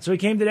work parent. So he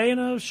came today in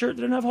a shirt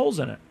that didn't have holes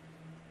in it.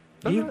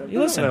 You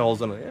listen.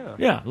 Holes in it, yeah.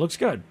 Yeah, looks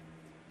good.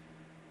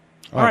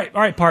 All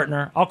right,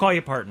 partner. I'll call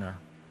you partner.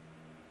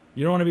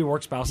 You don't want to be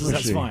work spouses. Let's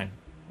That's see. fine.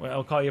 Well,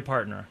 I'll call you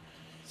partner.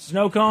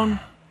 Snow cone.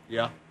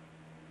 Yeah.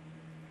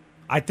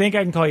 I think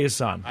I can call you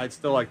son. I'd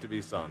still like to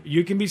be son.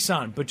 You can be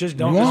son, but just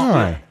don't.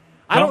 Why?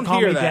 I don't call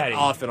hear me that daddy.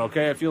 often,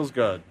 okay? It feels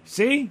good.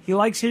 See, he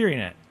likes hearing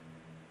it.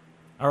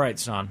 All right,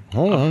 son.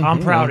 Hold on. I'm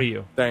proud of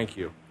you. Thank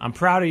you. I'm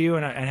proud of you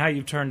and how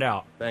you've turned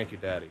out. Thank you,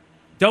 Daddy.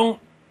 Don't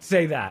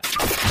say that.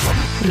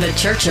 The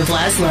Church of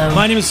Laszlo.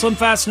 My name is Slim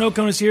Fast. Snow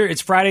Cone is here.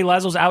 It's Friday.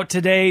 Laszlo's out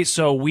today,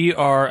 so we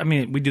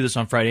do this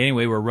on Friday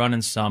anyway. We're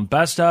running some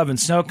Best Of and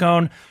Snow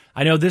Cone.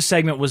 I know this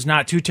segment was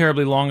not too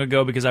terribly long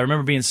ago because I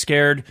remember being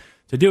scared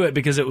to do it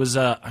because it was,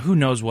 who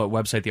knows what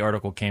website the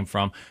article came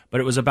from, but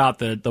it was about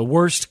the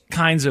worst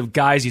kinds of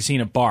guys you see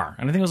in a bar.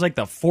 And I think it was like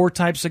the 4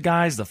 types of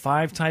guys, the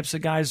 5 types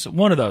of guys,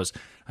 one of those.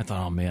 I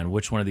thought, oh man,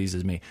 which one of these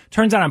is me?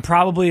 Turns out I'm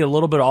probably a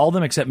little bit of all of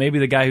them, except maybe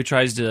the guy who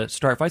tries to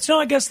start fights. No,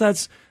 I guess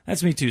that's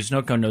me too.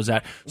 Snow Cone knows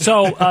that.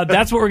 So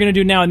that's what we're going to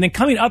do now. And then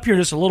coming up here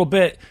just a little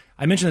bit,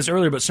 I mentioned this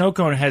earlier, but Snow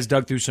Cone has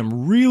dug through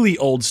some really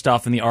old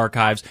stuff in the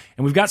archives,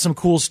 and we've got some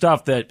cool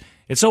stuff that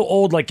it's so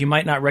old like you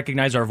might not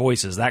recognize our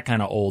voices, that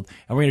kind of old.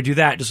 And we're going to do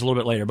that just a little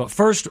bit later. But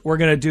first, we're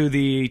going to do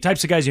the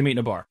types of guys you meet in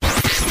a bar.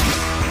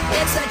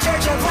 It's the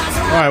Church of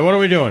Laszlo. All right, what are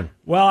we doing?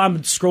 Well, I'm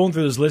scrolling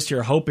through this list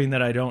here, hoping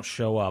that I don't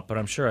show up, but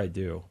I'm sure I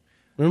do.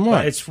 And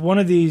what? It's from one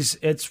of these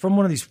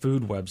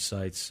food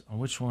websites.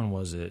 Which one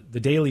was it? The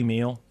Daily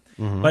Meal.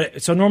 Mm-hmm.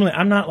 But so normally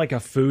I'm not like a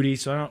foodie,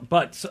 so I don't.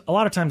 But a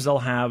lot of times they'll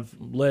have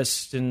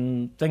lists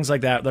and things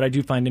like that I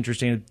do find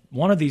interesting.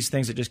 One of these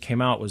things that just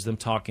came out was them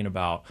talking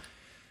about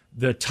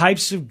the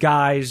types of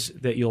guys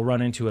that you'll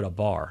run into at a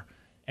bar,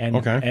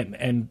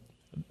 and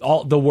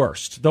all the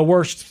worst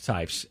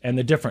types, and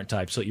the different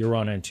types that you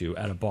run into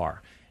at a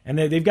bar. And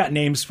they've got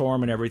names for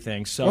them and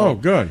everything. So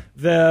good.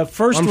 The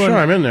first I'm one, sure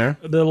I'm in there.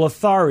 The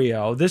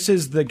Lothario. This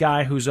is the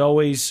guy who's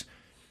always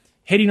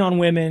hitting on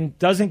women,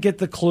 doesn't get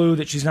the clue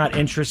that she's not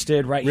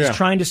interested, right? He's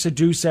trying to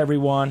seduce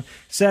everyone.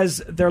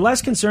 Says they're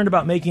less concerned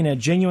about making a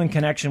genuine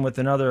connection with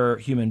another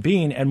human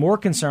being and more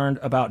concerned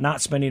about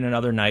not spending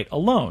another night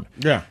alone.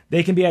 Yeah.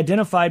 They can be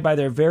identified by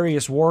their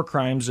various war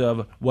crimes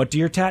of, what do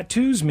your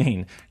tattoos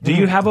mean? Do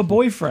you have a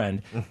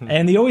boyfriend?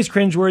 And the always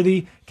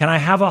cringeworthy, can I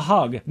have a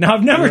hug? Now,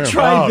 I've never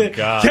tried it.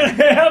 God.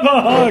 Can I have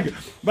a hug?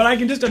 But I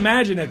can just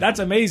imagine it. That's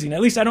amazing.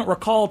 At least I don't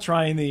recall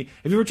trying the,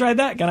 have you ever tried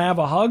that? Can I have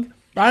a hug?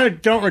 I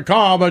don't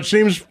recall, but it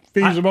seems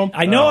feasible.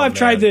 I know I've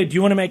tried the, do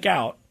you want to make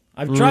out?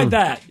 I've tried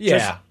that.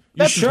 Yeah.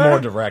 That's That's more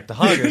direct. The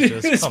hug is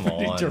just, It's come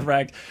pretty on.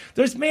 direct.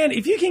 Man,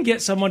 if you can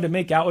get someone to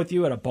make out with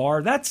you at a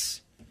bar,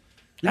 that's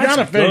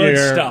gotta good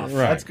figure, stuff.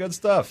 right. That's good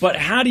stuff. But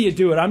how do you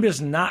do it? I'm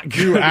just not good.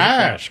 You at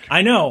that. ask.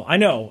 I know.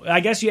 I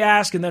guess you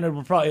ask, and then it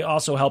would probably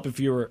also help if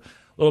you were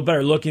a little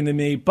better looking than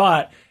me.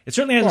 But it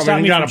certainly hasn't stopped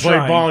you me got to from play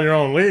trying. ball in your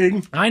own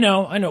league. I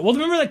know. Well,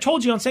 remember I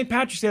told you on St.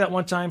 Patrick's Day that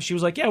one time, she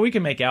was like, yeah, we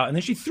can make out. And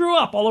then she threw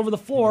up all over the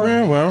floor.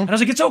 Yeah, well. And I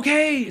was like, it's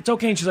okay.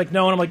 And she's like,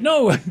 no. And I'm like,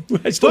 no,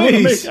 I still want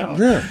to make out.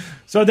 Yeah.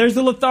 So there's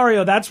the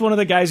Lothario. That's one of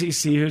the guys that you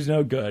see who's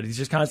no good. He's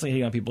just constantly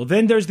hitting on people.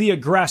 Then there's the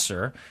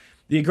aggressor.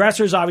 The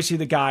aggressor is obviously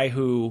the guy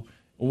who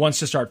wants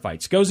to start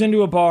fights. Goes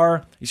into a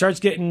bar. He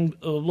starts getting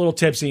a little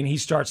tipsy, and he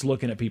starts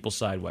looking at people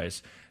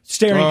sideways.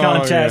 Staring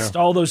contest,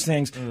 all those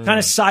things. Kind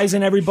of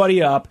sizing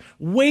everybody up,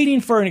 waiting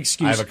for an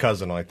excuse. I have a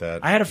cousin like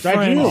that. I had a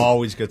friend.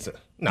 Always gets it.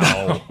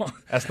 No,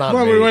 that's not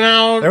Well, me. we went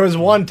out. There was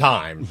one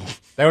time.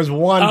 There was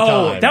one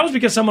time. That was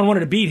because someone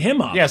wanted to beat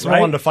him up. Yeah, someone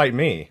right? wanted to fight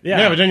me.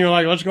 Yeah, but then you're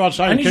like, let's go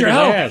outside and need kick your his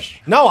help. ass.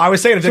 No, I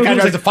was saying if the guy he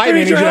was tries to fight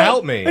me, I need you to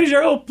help me. I need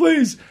your help,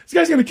 please. This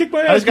guy's going to kick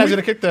my ass. This guy's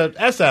going to kick the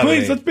S out of me.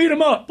 Please, let's beat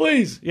him up,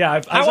 please.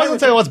 Yeah, I wasn't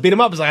saying let's beat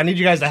him up. It's like, I need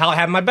you guys to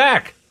have my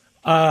back.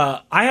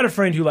 I had a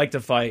friend who liked to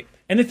fight.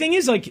 And the thing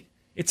is, like,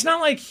 it's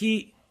not like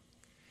he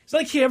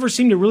ever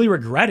seemed to really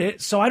regret it.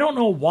 So I don't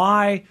know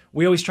why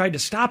we always tried to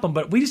stop him,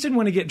 but we just didn't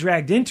want to get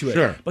dragged into it.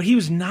 Sure. But he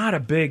was not a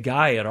big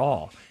guy at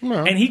all.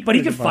 Well, and he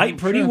could fight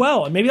pretty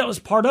well. And maybe that was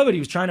part of it. He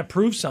was trying to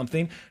prove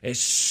something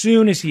as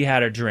soon as he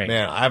had a drink.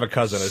 Man, I have a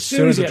cousin. As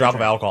soon as a drop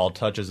of alcohol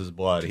touches his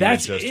blood,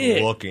 That's he's just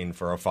it. looking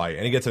for a fight.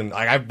 And he gets in,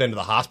 like, I've been to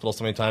the hospital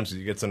so many times because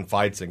he gets in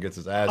fights and gets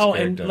his ass kicked.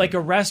 And like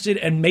arrested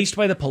and maced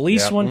by the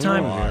police Yep. one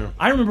time. yeah.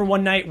 I remember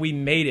one night we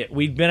made it.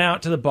 We'd been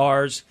out to the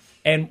bars,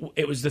 and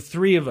it was the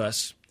three of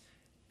us,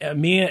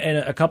 me and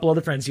a couple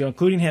other friends,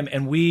 including him,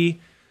 and we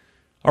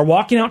are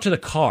walking out to the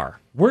car.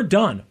 we're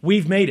done.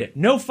 We've made it.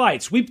 No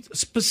fights. We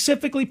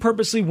specifically,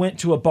 purposely went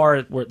to a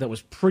bar that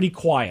was pretty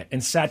quiet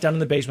and sat down in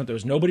the basement. There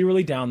was nobody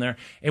really down there.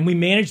 And we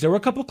managed, there were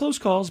a couple close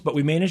calls, but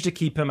we managed to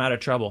keep him out of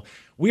trouble.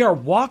 We are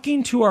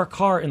walking to our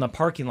car in the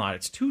parking lot.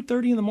 It's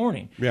 2:30 in the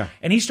morning. Yeah.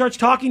 And he starts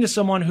talking to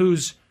someone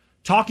who's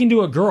talking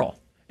to a girl.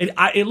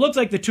 It looked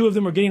like the two of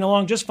them were getting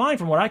along just fine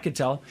from what I could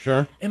tell.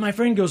 Sure. And my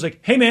friend goes like,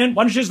 hey, man,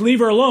 why don't you just leave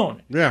her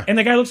alone? Yeah. And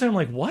the guy looks at him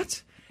like,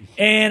 what?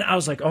 And I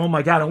was like, oh,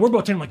 my God. And we're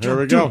both saying, like, Here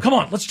we dude, go. come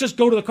on, let's just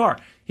go to the car.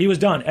 He was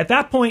done. At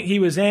that point, he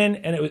was in,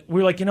 and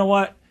we were like, you know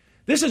what?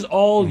 This is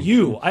all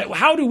you.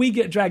 How do we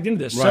get dragged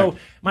into this? Right. So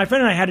my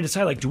friend and I had to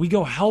decide, like, do we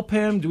go help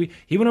him?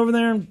 He went over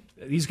there, and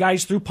these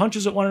guys threw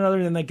punches at one another,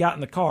 and then they got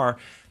in the car.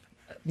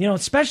 You know,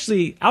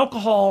 especially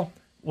alcohol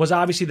was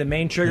obviously the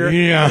main trigger.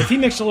 Yeah. But if he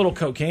mixed a little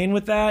cocaine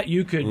with that,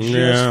 you could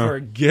just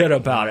forget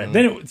about it.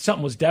 Then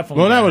something was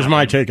definitely Well, that was happen.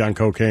 my take on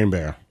Cocaine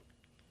Bear.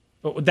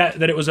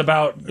 That it was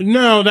about...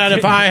 No, that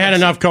if I had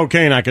enough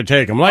cocaine, I could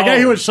take him. Like,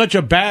 he was such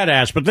a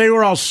badass, but they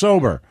were all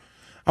sober.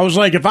 I was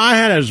like, if I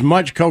had as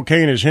much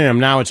cocaine as him,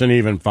 now it's an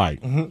even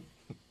fight. Mm-hmm.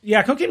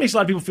 Yeah, cocaine makes a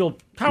lot of people feel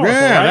powerful.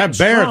 Yeah, right? that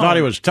bear Strong. thought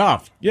he was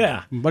tough.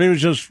 Yeah. But he was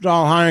just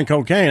all high on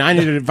cocaine.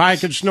 If I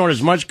could snort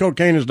as much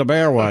cocaine as the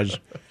bear was,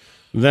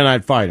 then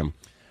I'd fight him.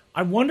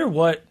 I wonder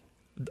what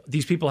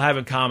these people have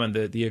in common,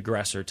 the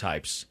aggressor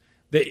types.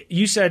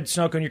 You said,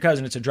 Snoke, and your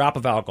cousin, it's a drop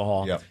of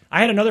alcohol. Yep.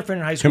 I had another friend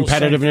in high school.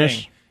 Competitiveness. Same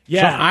thing.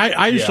 Yeah. So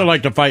I used to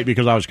like to fight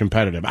because I was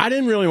competitive. I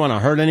didn't really want to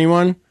hurt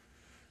anyone.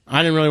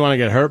 I didn't really want to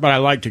get hurt, but I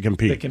liked to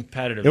compete. The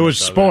competitiveness. It was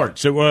of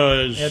sports. It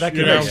was. Yeah, that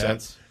could make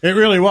sense. It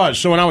really was.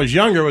 So when I was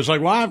younger, it was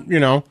like, well,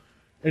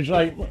 it's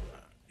like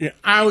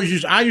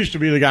I used to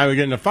be the guy who would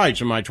get into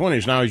fights in my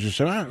 20s. Now I was just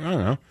saying, I don't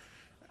know.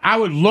 I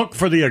would look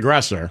for the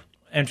aggressor.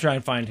 And try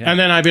and find him. And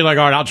then I'd be like,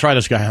 all right, I'll try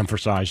this guy on for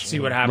size. See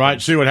what happens.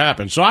 Right, see what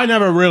happens. So I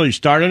never really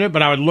started it,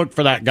 but I would look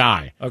for that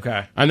guy.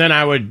 Okay. And then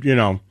I would,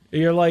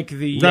 You're like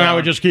the... then I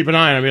would just keep an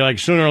eye on it. I'd be like,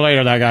 sooner or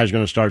later, that guy's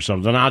going to start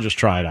something. Then I'll just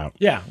try it out.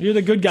 Yeah, you're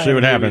the good guy. See in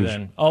what the movie happens.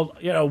 Then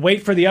I'll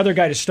wait for the other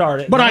guy to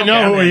start it. But I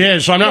know who he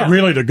is, so I'm not Yeah.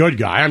 really the good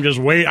guy. I'm just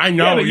wait. I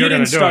know but you're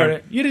going to do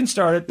it. You didn't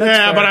start it. That's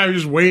Yeah, fair. but I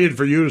just waited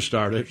for you to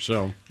start it.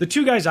 So The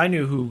two guys I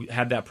knew who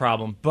had that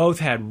problem both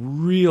had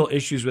real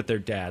issues with their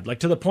dad,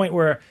 like to the point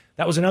where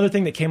that was another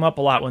thing that came up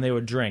a lot when they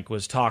would drink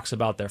was talks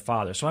about their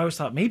father. So I always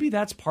thought maybe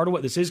that's part of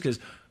what this is, because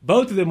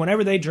both of them,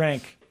 whenever they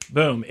drank,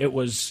 boom, it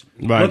was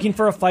looking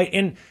for a fight.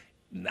 And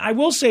I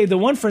will say the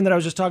one friend that I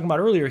was just talking about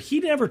earlier, he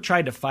never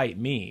tried to fight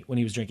me when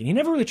he was drinking. He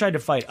never really tried to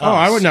fight us. Oh,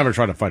 I would never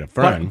try to fight a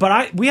friend.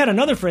 But we had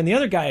another friend, the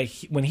other guy,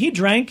 when he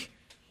drank,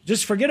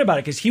 just forget about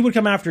it, because he would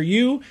come after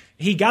you.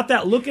 He got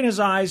that look in his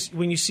eyes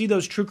when you see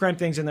those true crime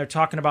things and they're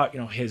talking about,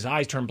 his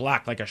eyes turn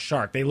black like a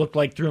shark. They look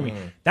like through me.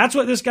 That's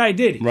what this guy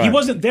did. Right. He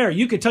wasn't there.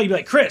 You could tell, you'd be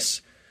like,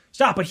 Chris,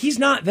 stop. But he's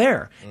not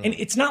there. And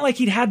it's not like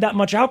he'd had that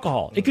much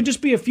alcohol. It could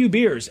just be a few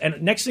beers. And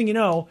next thing you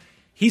know,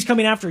 he's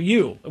coming after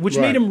you, which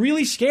made him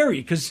really scary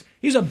because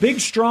he's a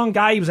big, strong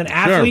guy. He was an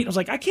athlete. Sure. I was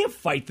like, I can't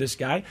fight this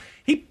guy.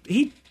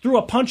 He threw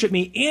a punch at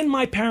me in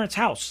my parents'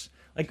 house.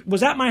 Like,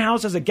 was at my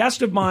house as a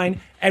guest of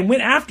mine and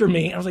went after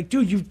me. And I was like,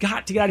 dude, you've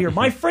got to get out of here.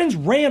 My friends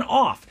ran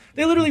off.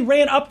 They literally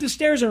ran up the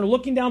stairs and are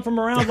looking down from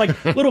around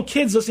like little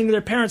kids listening to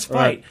their parents fight.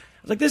 Right.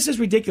 I was like, this is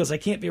ridiculous. I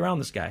can't be around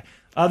this guy.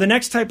 The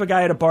next type of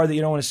guy at a bar that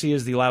you don't want to see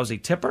is the lousy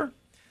tipper.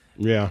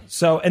 Yeah.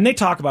 So, and they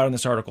talk about in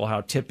this article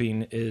how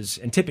tipping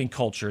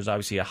culture is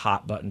obviously a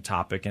hot button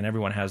topic, and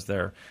everyone has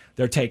their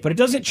take. But it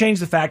doesn't change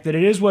the fact that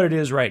it is what it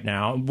is right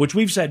now, which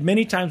we've said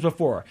many times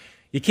before.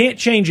 You can't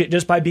change it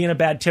just by being a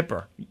bad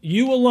tipper.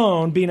 You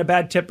alone being a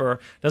bad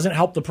tipper doesn't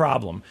help the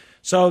problem.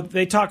 So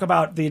they talk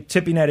about the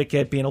tipping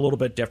etiquette being a little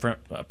bit different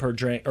per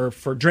drink or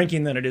for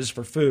drinking than it is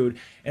for food.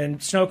 And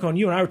Snowcone,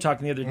 you and I were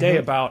talking the other day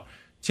about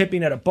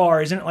tipping at a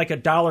bar. Isn't it like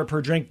 $1 per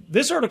drink?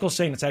 This article's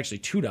saying it's actually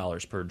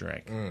 $2 per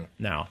drink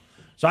now.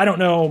 So I don't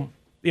know.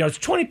 It's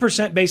 20%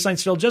 baseline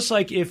still, just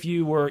like if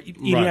you were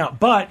eating out.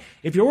 But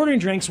if you're ordering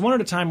drinks one at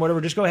a time,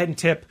 whatever, just go ahead and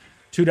tip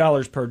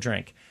 $2 per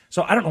drink.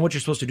 So I don't know what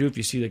you're supposed to do if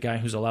you see the guy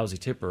who's a lousy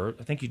tipper.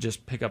 I think you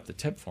just pick up the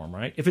tip for him,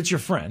 right? If it's your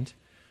friend,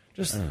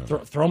 just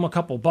throw him a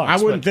couple bucks.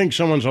 I wouldn't think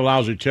someone's a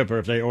lousy tipper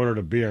if they ordered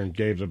a beer and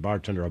gave the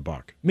bartender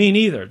 $1. Me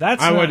neither.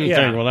 I wouldn't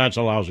think, well, that's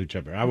a lousy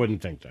tipper. I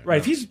wouldn't think that. Right.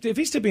 No. If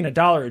he's tipping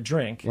 $1 a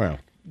drink,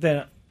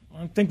 then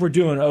I think we're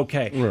doing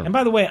okay. Yeah. And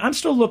by the way, I'm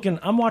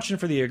watching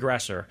for the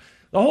aggressor.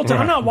 The whole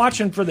time, I'm not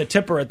watching for the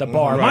tipper at the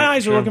bar. My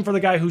eyes are looking for the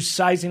guy who's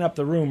sizing up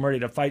the room ready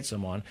to fight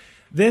someone.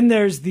 Then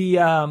there's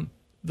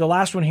the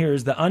last one here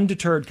is the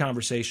undeterred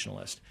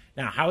conversationalist.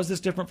 Now, how is this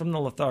different from the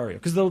Lothario?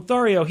 Because the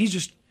Lothario, he's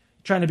just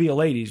trying to be a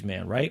ladies'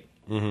 man, right?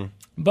 Mm-hmm.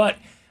 But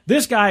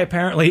this guy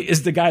apparently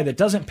is the guy that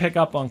doesn't pick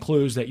up on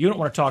clues that you don't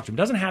want to talk to him. It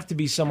doesn't have to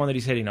be someone that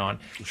he's hitting on.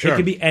 Sure. It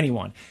could be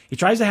anyone. He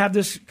tries to have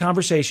this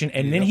conversation,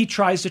 and then he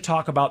tries to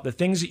talk about the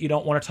things that you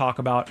don't want to talk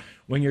about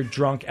when you're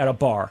drunk at a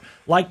bar,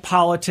 like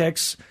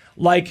politics,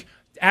 like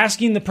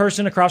asking the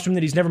person across from him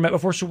that he's never met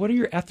before, so what are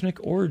your ethnic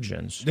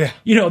origins? Yeah.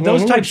 You know,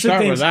 those who would types of start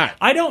with things. that?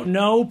 I don't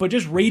know, but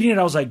just reading it,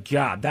 I was like,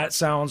 God, that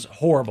sounds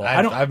horrible.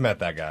 I've met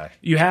that guy.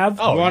 You have?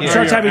 Oh, What yeah. are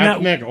Starts your having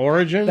ethnic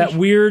origins? that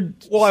weird.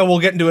 Well, I will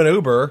get into an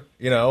Uber,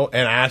 and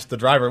ask the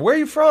driver, "Where are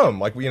you from?"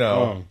 Like,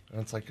 and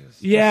it's like,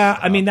 Yeah,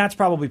 I mean, that's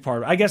probably part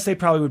of it. I guess they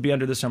probably would be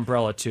under this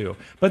umbrella, too.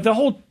 But the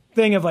whole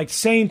thing of, like,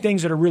 saying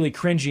things that are really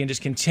cringy and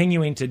just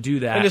continuing to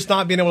do that. and just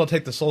not being able to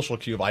take the social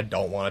cue of I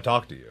don't want to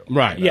talk to you.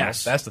 Right.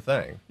 Yes. That's the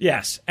thing.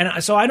 Yes.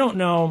 And so I don't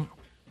know.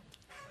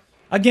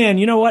 Again,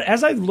 you know what?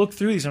 As I look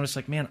through these, I'm just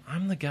like, man,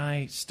 I'm the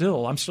guy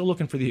still. I'm still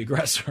looking for the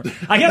aggressor.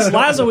 I guess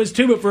Lazo is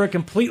too, but for a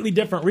completely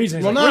different reason.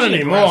 He's Well, like, not "Where's the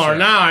anymore. aggressor?"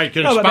 Now I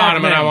can No, but spot back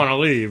him and I then- want to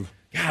leave.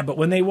 Yeah, but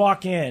when they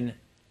walk in,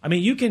 I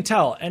mean, you can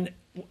tell. And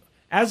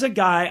as a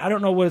guy, I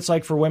don't know what it's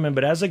like for women,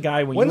 but as a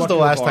guy, when When's you walk the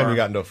into a last time bar, you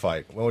got into a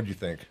fight? What would you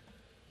think?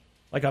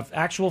 like an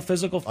actual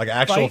physical Like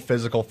actual fight?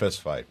 physical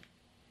fist fight?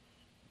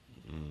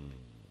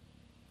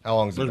 How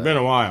long has it It's been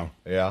a while.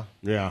 Yeah.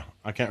 Yeah,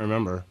 I can't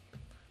remember.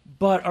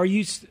 But are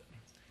you,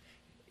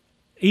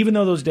 even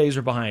though those days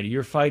are behind you,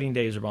 your fighting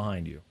days are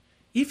behind you,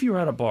 if you were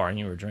at a bar and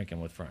you were drinking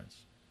with friends,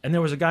 and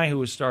there was a guy who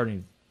was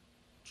starting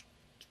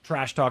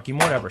trash talking,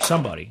 whatever,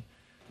 somebody,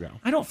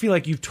 I don't feel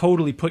like you've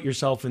totally put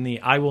yourself in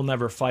the I will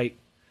never fight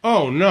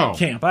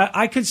camp.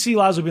 I could see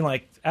Lazo being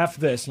like, F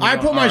this. And I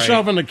go, put "All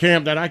myself right." in the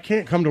camp that I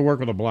can't come to work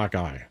with a black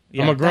eye.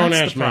 Yeah, I'm a grown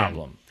that's ass the man.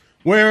 problem.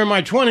 Where in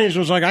my 20s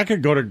was like I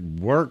could go to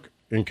work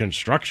in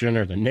construction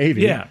or the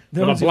Navy Yeah,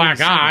 with a black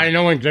eye.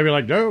 No one they'd be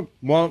like, "Dude,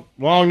 well,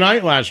 long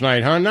night last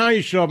night, huh?" Now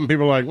you show up and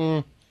people are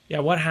like, Yeah,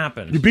 what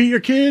happened? You beat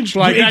your kids?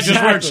 Like that's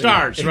just where it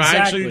starts, right? So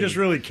Exactly. you just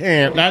really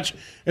can't.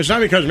 It's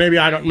not because maybe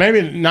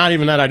not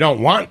even that I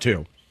don't want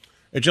to.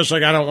 It's just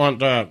like I don't want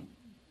the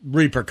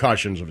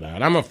repercussions of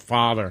that. I'm a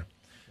father.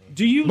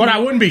 But I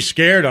wouldn't be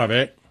scared of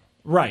it.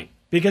 Right.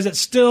 Because it's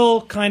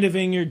still kind of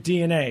in your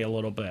DNA a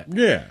little bit.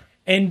 Yeah.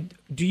 And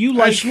do you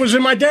like... It was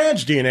in my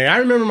dad's DNA. I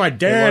remember my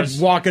dad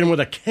walking with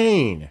a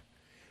cane.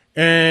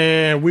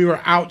 And we were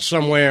out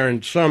somewhere,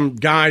 and some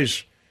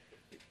guys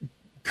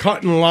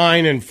cut in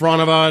line in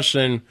front of us,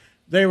 and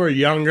they were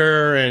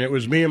younger, and it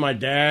was me and my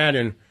dad,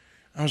 and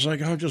I was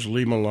like, oh, just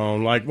leave them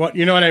alone. Like, what?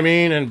 You know what I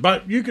mean?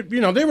 But you could,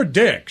 they were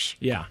dicks.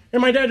 Yeah.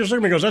 And my dad just looked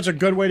at me and goes, that's a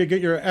good way to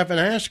get your effing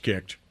ass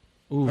kicked.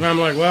 Oof. And I'm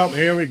like, well,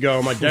 here we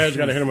go. My dad's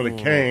got to hit him with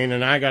a cane,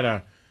 and I got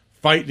to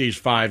fight these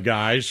five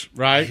guys,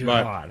 right?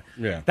 God.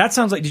 But, yeah. That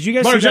sounds like, did you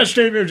guys But see it's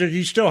just,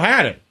 he still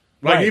had it.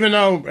 Like, Right. even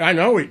though I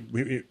know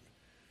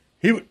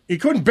he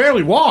couldn't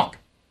barely walk.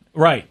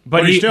 Right.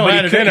 But he still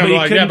had it in him.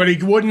 Like, couldn't- but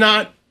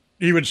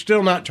he would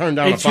still not turn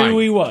down a It's fight. who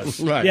he was.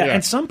 Right, yeah.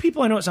 And some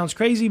people, I know it sounds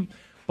crazy,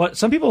 but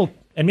some people,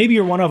 and maybe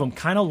you're one of them,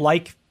 kind of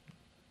like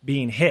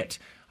being hit.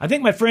 I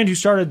think my friend who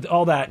started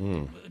all that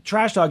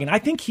trash talking, I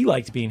think he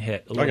liked being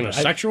hit. Like in a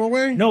sexual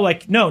way?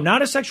 No,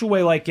 not a sexual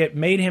way. Like it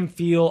made him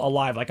feel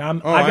alive. Like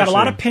I've I got a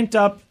lot see. of pent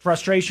up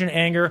frustration,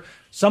 anger.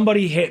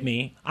 Somebody hit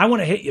me. I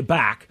want to hit you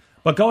back,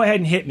 but go ahead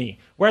and hit me.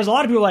 Whereas a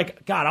lot of people are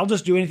like, God, I'll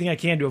just do anything I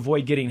can to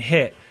avoid getting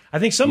hit. I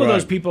think some of Right.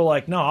 those people are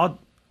like, no,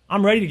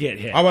 I'm ready to get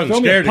hit. I wasn't Throw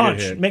scared me to a get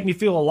punch, hit. make me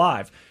feel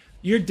alive.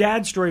 Your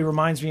dad's story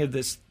reminds me of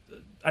this.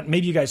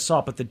 Maybe you guys saw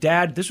it, but the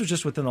dad, this was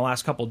just within the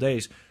last couple of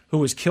days, who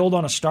was killed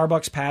on a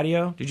Starbucks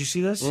patio. Did you see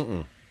this?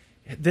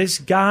 This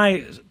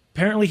guy,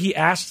 apparently he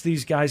asked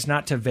these guys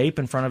not to vape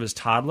in front of his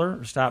toddler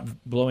or stop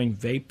blowing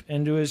vape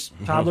into his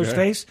toddler's Okay.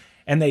 face,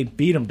 and they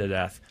beat him to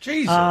death.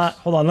 Jesus.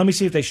 Hold on, let me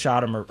see if they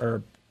shot him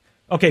or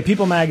Okay,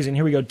 People Magazine,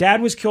 here we go.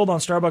 Dad was killed on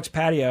Starbucks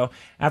patio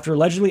after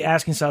allegedly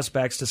asking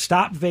suspects to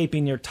stop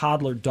vaping near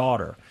toddler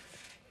daughter.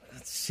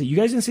 Let's see. You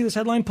guys didn't see this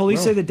headline? Police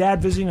say the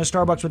dad visiting a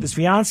Starbucks with his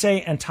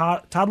fiancee and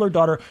toddler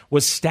daughter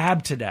was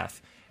stabbed to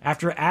death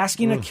after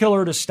asking a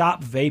killer to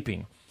stop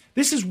vaping.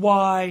 This is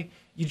why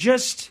you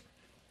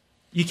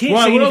can't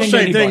Well, say I will anything to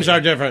say anybody. things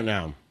are different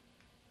now.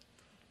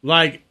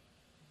 Like,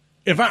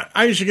 if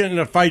I used to get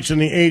into fights in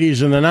the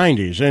 80s and the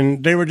 90s,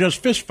 and they were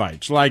just fist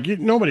fights. Like,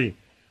 nobody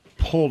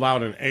pulled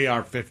out an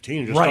AR-15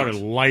 and just Right. started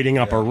lighting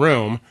up a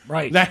room.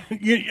 Right.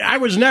 I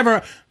was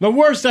never... The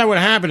worst that would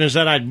happen is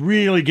that I'd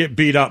really get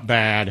beat up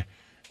bad,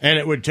 and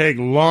it would take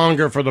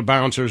longer for the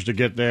bouncers to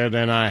get there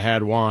than I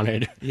had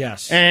wanted.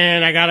 Yes.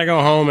 And I got to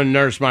go home and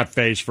nurse my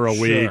face for a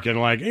week, and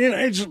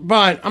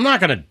but I'm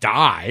not going to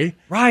die.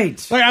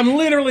 Right. Like, I'm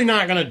literally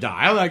not going to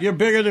die. Like, you're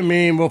bigger than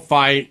me, and we'll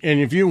fight, and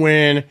if you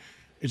win,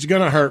 it's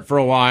going to hurt for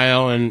a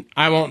while, and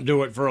I won't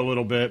do it for a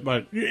little bit,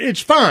 but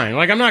it's fine.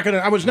 Like,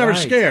 I was never Right.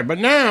 scared, but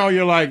now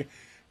you're like,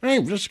 hey,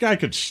 this guy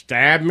could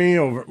stab me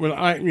over,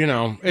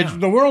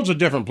 the world's a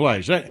different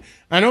place.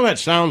 I know that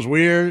sounds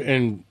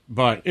weird,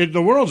 but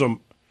the world's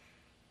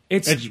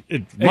it's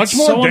much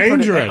more so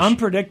dangerous.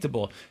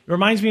 unpredictable. It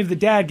reminds me of the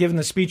dad giving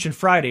the speech on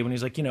Friday when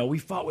he's like, we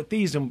fought with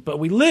these, but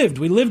we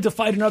lived to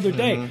fight another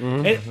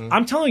day.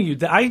 I'm telling you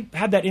that I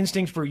had that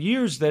instinct for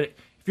years that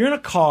if you're in a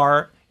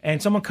car and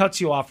someone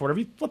cuts you off or whatever,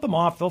 you flip them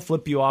off, they'll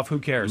flip you off, who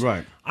cares?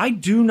 Right. I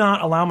do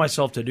not allow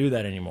myself to do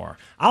that anymore.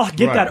 I'll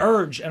get Right. that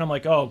urge, and I'm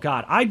like, oh,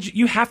 God.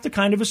 You have to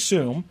kind of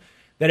assume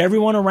that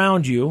everyone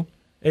around you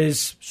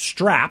is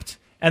strapped,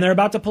 and they're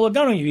about to pull a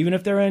gun on you, even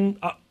if they're in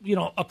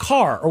a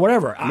car or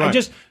whatever. Right. I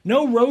just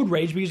no road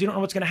rage because you don't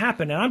know what's going to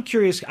happen. And I'm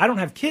curious. I don't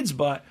have kids,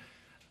 but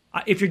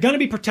if you're going to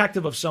be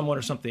protective of someone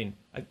or something,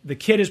 the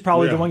kid is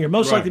probably the one you're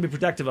most likely to be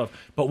protective of.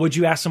 But would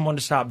you ask someone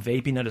to stop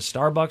vaping at a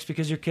Starbucks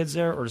because your kid's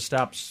there, or to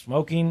stop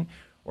smoking,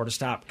 or to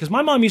stop? Because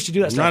my mom used to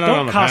do that stuff.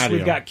 Don't cuss.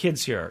 We've got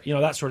kids here.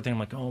 That sort of thing. I'm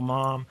like, oh,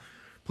 Mom,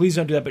 please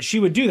don't do that. But she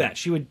would do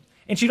that.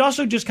 And she'd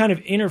also just kind of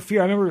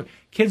interfere. I remember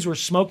kids were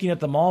smoking at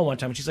the mall one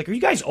time, and she's like, are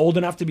you guys old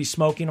enough to be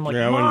smoking? I'm like,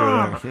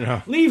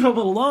 Mom, leave them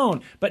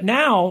alone. But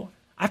now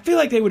I feel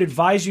like they would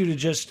advise you to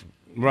just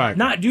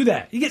not do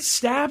that. You get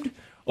stabbed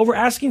over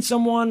asking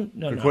someone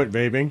to quit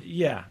vaping?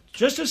 Yeah.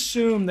 Just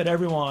assume that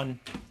everyone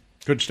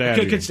could stab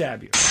you. Could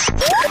stab you.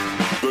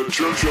 The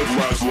Church of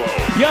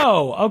Laszlo.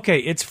 Yo, okay,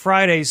 it's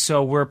Friday,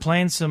 so we're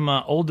playing some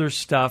older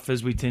stuff,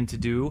 as we tend to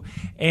do.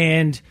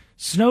 And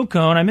Snow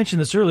Cone, I mentioned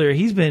this earlier,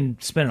 he's been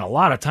spending a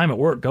lot of time at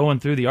work going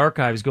through the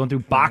archives, going through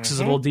boxes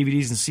of old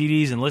DVDs and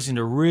CDs and listening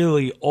to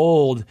really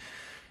old.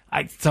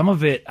 Some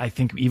of it, I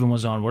think, even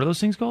was on, what are those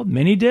things called?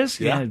 Mini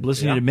disc? Yeah,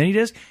 listening to mini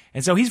disc.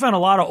 And so he's found a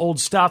lot of old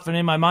stuff, and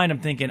in my mind I'm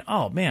thinking,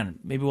 oh, man,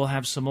 maybe we'll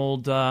have some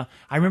old, I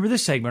remember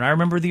this segment. I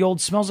remember the old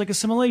Smells Like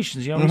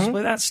Assimilations. We used to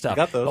play that stuff.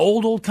 Got those.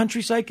 Old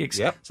country psychics,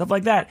 stuff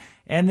like that.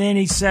 And then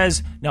he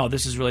says, no,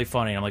 this is really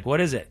funny. I'm like,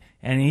 what is it?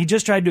 And he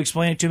just tried to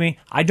explain it to me.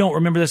 I don't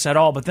remember this at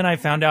all, but then I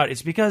found out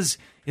it's because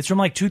it's from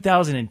like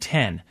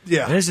 2010.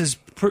 Yeah. And this is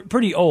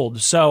pretty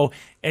old. So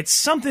it's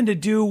something to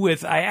do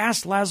with, I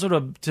asked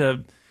Laszlo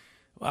to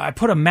I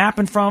put a map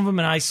in front of him,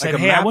 and I said,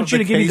 hey, I want you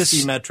to give me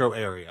this metro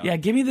area. Yeah,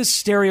 give me the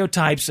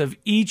stereotypes of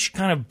each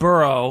kind of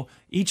borough,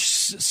 each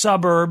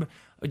suburb,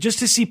 just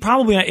to see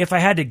probably, if I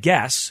had to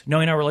guess,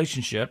 knowing our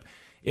relationship,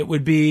 it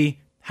would be,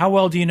 how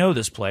well do you know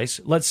this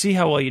place? Let's see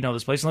how well you know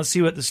this place, and let's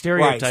see what the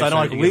stereotypes are. Right, so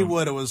I know, like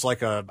Leewood, it was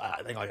like I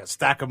think a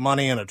stack of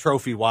money and a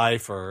trophy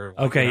wife, or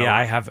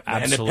I have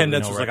absolutely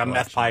Independence no was like a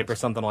meth pipe or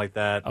something like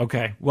that.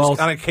 Okay, well,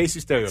 kind of Casey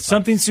stereotype.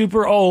 Something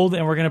super old,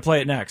 and we're going to play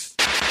it next.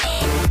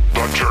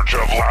 The Church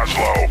of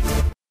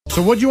Laszlo.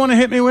 So what do you want to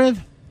hit me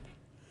with?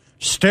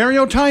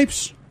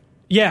 Stereotypes?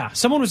 Yeah,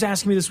 someone was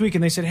asking me this week,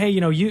 and they said, hey,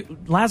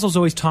 Laszlo's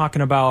always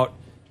talking about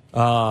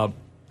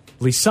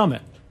Lee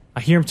Summit. I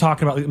hear him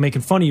talking about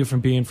making fun of you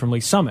from being from Lee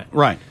Summit.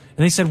 Right. And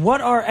they said,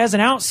 as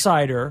an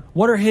outsider,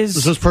 what are his...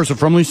 Is this person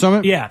from Lee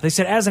Summit? Yeah. They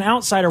said, as an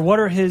outsider, what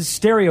are his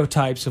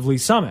stereotypes of Lee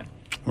Summit?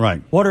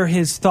 Right. What are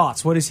his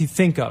thoughts? What does he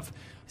think of? I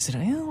said,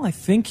 I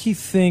think he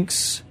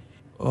thinks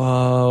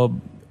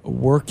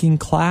working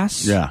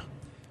class. Yeah.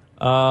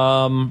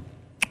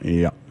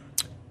 Yeah.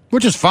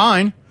 Which is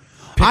fine.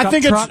 Pickup I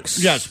think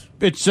trucks.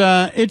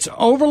 It's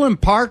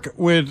Overland Park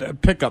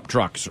with pickup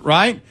trucks,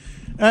 right?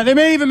 They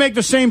may even make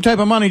the same type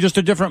of money, just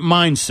a different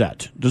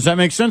mindset. Does that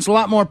make sense? A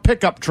lot more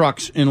pickup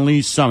trucks in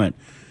Lee Summit.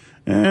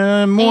 More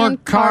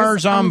and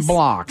cars on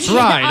blocks.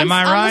 Right, am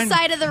I right? On the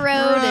side of the road.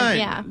 Right.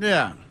 And,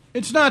 yeah.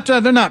 It's not,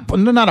 they're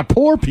not a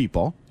poor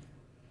people.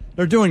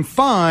 They're doing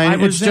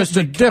fine. It's just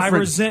a different... I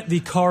resent the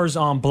cars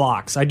on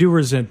blocks. I do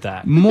resent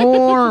that.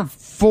 More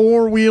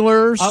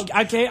four-wheelers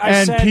I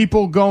said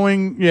people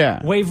going,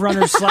 wave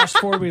runners /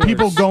 four-wheelers.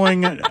 People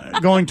going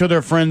to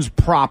their friend's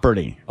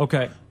property.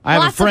 Okay. I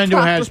have a friend who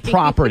has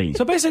property.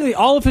 So basically,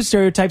 all of his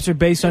stereotypes are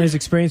based on his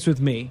experience with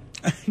me.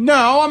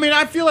 No, I mean,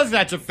 I feel like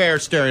that's a fair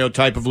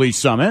stereotype of Lee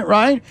Summit,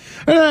 right?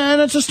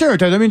 And it's a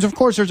stereotype. That means, of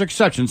course, there's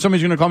exceptions.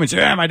 Somebody's going to call me and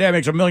say, my dad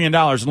makes $1 million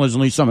and lives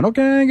in Lee Summit.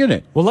 Okay, I get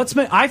it. Well,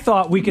 I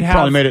thought we could have...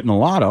 Probably made it in the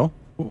lotto.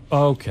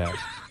 Okay.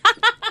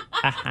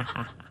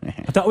 I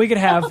thought we could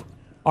have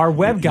our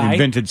web guy...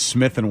 Invented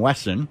Smith &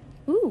 Wesson.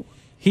 Ooh.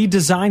 He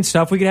designed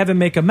stuff. We could have him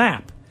make a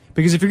map.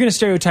 Because if you're going to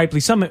stereotype Lee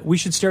Summit, we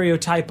should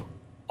stereotype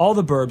all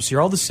the burbs here,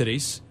 all the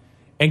cities,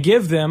 and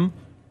give them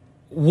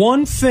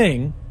one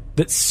thing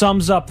that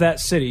sums up that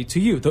city to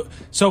you.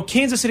 So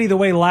Kansas City, the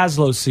way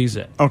Laszlo sees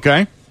it.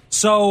 Okay.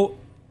 So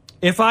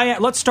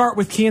let's start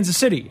with Kansas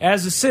City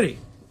as a city.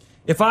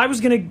 If I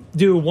was going to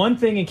do one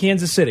thing in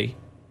Kansas City,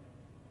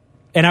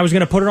 and I was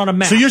going to put it on a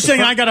map. So you're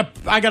saying I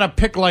gotta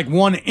pick like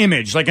one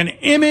image, like an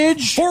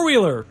image,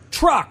 4-wheeler,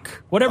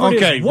 truck, whatever it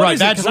is. Okay, right.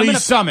 That's Lee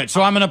Summit.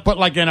 So I'm going to put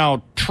like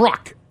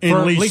truck.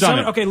 In Lee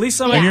Summit. Okay, Lee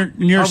Summit.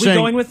 And you're Are saying,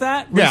 we going with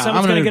that? Lee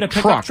I'm going to get a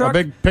pickup truck? A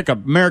big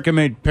pickup,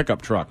 American-made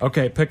pickup truck.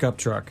 Okay, pickup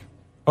truck.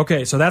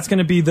 Okay, so that's going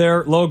to be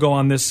their logo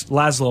on this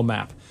Laszlo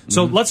map.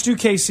 So let's do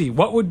KC.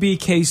 What would be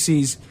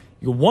KC's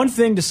one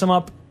thing to sum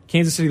up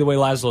Kansas City the way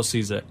Laszlo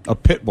sees it? A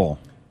pit bull.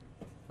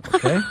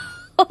 Okay.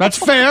 That's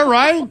fair,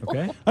 right?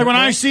 Okay. Like when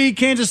I see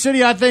Kansas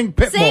City, I think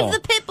pit bull. Save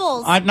the pit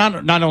bulls.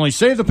 Not only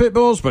save the pit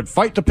bulls, but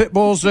fight the pit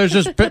bulls. There's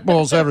just pit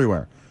bulls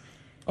everywhere.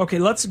 Okay,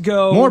 let's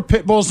go. More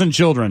pit bulls than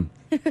children.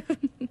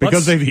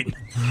 Because they've eaten.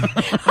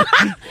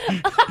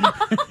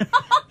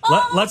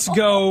 Let's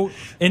go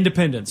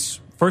Independence.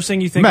 First thing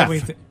you think of when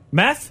you think...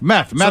 Meth?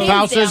 Meth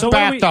houses,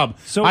 bathtub.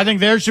 I think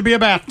there should be a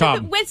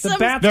bathtub. With some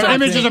Their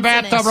image is a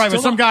bathtub, right,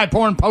 with some guy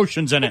pouring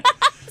potions in it.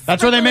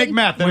 That's where they make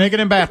meth. They make it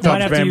in bathtubs,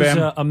 might have Bam to use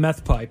Bam. a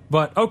meth pipe,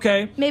 but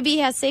okay. Maybe he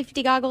has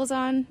safety goggles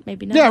on.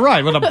 Maybe not. Yeah,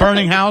 right, with a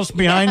burning house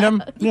behind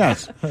him.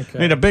 Yes. Okay.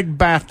 Need a big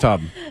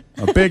bathtub.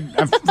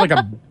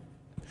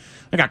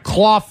 like a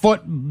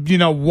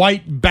clawfoot,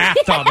 white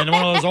bathtub in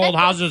one of those old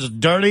houses that's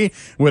dirty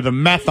with a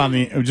meth on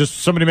just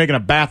somebody making a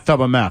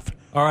bathtub of meth.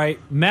 All right,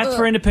 meth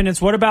for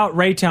independence. What about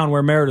Raytown,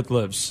 where Meredith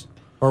lives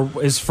or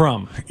is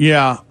from?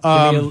 Yeah.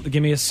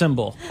 Give me a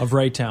symbol of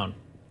Raytown.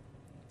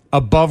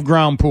 Above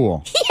ground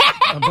pool.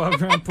 Above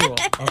ground pool.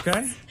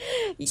 Okay.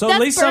 So That's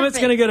Lee Summit's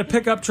perfect. going to get a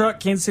pickup truck,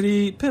 Kansas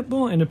City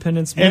Pitbull,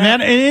 Independence.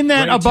 And in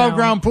that Raytown. above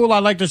ground pool, I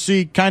like to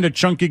see kind of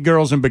chunky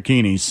girls in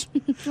bikinis.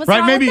 What's right?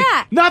 wrong Maybe with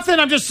that? nothing.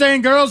 I'm just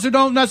saying girls who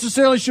don't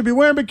necessarily should be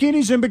wearing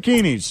bikinis in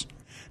bikinis.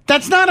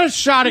 That's not a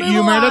shot at Move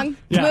you, along. Meredith.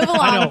 Yeah, Move along.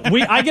 I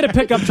know. I get a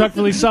pickup truck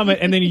for Lee Summit,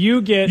 and then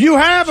you get. You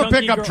have a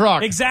chunky pickup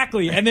truck.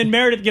 Exactly. And then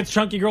Meredith gets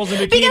chunky girls in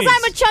bikinis. Because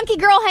I'm a chunky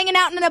girl hanging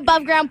out in an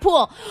above ground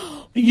pool.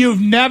 You've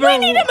never. We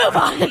need to move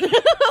on.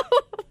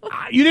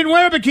 You didn't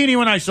wear a bikini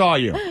when I saw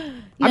you.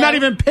 I'm not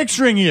even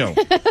picturing you.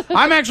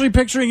 I'm actually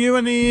picturing you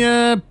in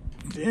the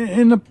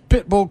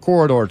Pitbull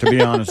corridor, to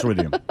be honest with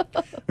you.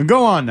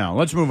 Go on now.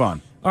 Let's move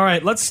on. All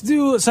right, let's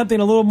do something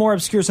a little more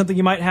obscure, something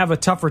you might have a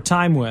tougher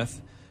time with.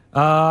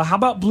 How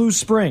about Blue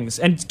Springs?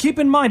 And keep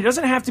in mind, it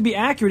doesn't have to be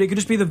accurate. It could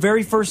just be the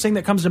very first thing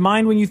that comes to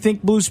mind when you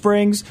think Blue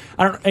Springs.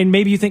 And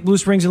maybe you think Blue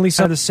Springs and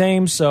Lisa are the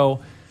same.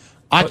 So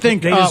I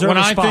think they deserve when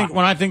a I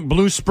spot. think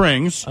Blue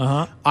Springs,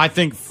 I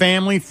think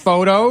family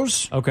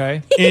photos.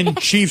 Okay. In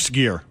Chiefs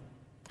gear.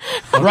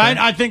 Right?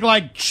 I think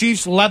like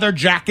Chiefs leather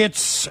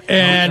jackets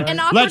and An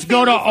awkward let's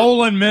go to family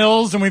Olin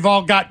Mills and we've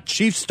all got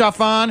Chiefs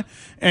stuff on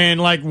and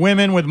like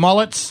women with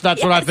mullets.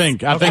 That's what I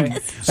think. I think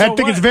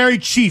it's very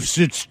Chiefs.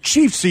 It's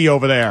Chiefsy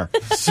over there.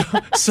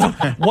 So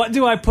what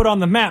do I put on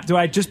the map? Do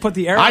I just put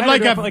the arrowhead? I'd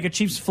like put like a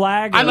Chiefs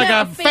flag? I'd like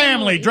No, a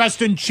family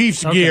dressed in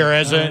Chiefs Okay.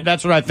 gear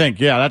that's what I think.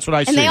 Yeah, that's what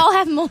I see. And they all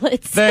have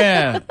mullets.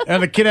 There.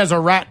 And the kid has a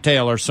rat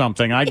tail or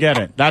something. I get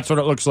it. That's what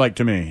it looks like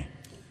to me.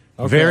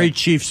 Okay. Very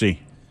Chiefsy.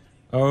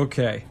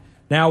 Okay.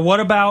 Now, what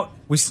about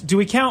do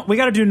we count? We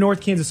got to do North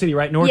Kansas City,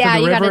 right? North Yeah, of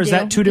you the gotta river. Is do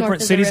that two north different of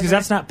the cities? Because river.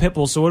 that's not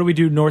Pitbull. So what do we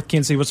do North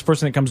Kansas City? What's the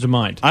first thing that comes to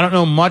mind? I don't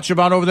know much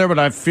about over there, but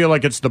I feel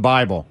like it's the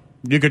Bible.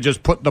 You could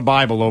just put the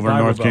Bible over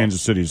Bible North Belt.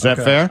 Kansas City. Is that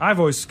Okay. fair? I've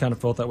always kind of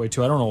felt that way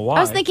too. I don't know why.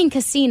 I was thinking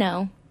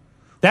casino.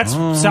 That's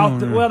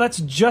south. Well, that's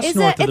just Is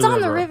north it? of It's the on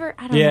river. the river.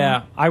 I don't Yeah,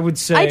 know. I would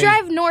say. I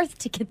drive north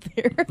to get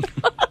there.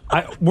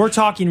 We're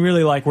talking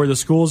really like where the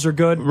schools are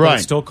good, but Right.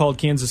 it's still called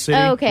Kansas City.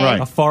 Oh, okay.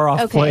 Right. A far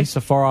off Okay. place,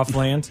 a far off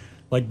land,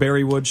 like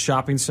Berrywood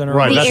Shopping Center.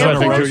 Right, The that's what I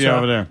think airport. too. Yeah,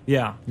 over there.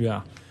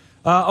 Yeah.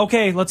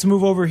 Okay, let's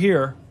move over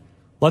here.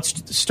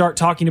 Let's start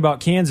talking about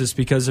Kansas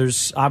because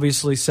there's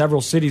obviously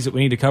several cities that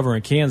we need to cover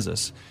in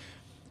Kansas.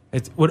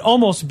 It would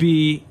almost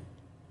be.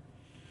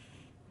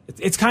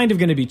 It's kind of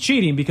going to be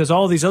cheating because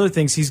all of these other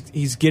things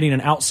he's getting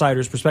an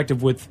outsider's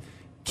perspective with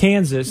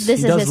Kansas.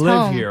 This he is does his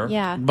live home. here,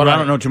 Yeah. But I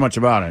don't know too much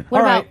about it. What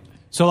All about? right.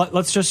 So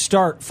let's just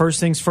start. First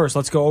things first.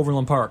 Let's go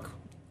Overland Park.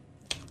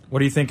 What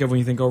do you think of when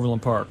you think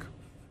Overland Park?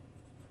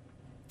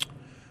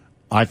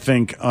 I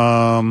think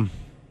I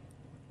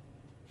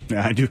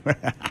do.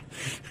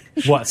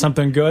 What,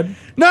 something good?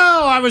 No,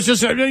 I was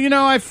just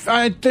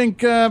I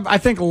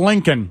think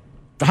Lincoln.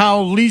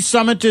 How Lee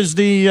Summit is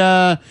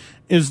the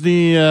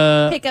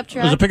Pickup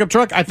truck. Is a pickup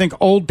truck. I think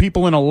old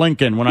people in a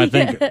Lincoln when I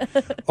think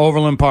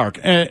Overland Park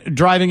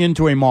driving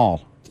into a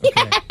mall.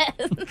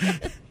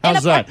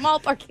 How's that? Mall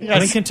parking lot.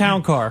 Lincoln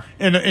Town Car.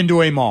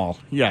 Into a mall.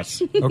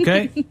 Yes.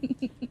 Okay.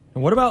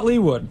 And what about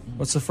Leawood?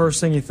 What's the first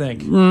thing you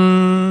think?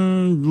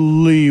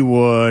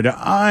 Leawood.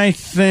 I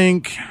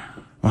think.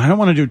 I don't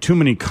want to do too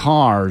many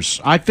cars.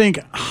 I think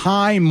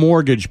high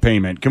mortgage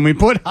payment. Can we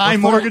put high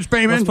mortgage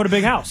payment? Let's put a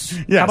big house.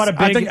 Yes, How about a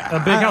big house? I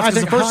Because the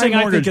think first high thing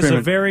I mortgage think is a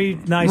payment. very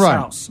nice Right.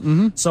 house.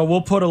 So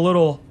we'll put a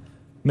little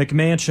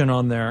McMansion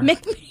on there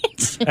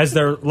McMansion. as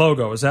their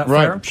logo. Is that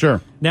Right, fair?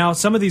 sure. Now,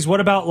 some of these, what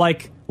about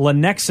like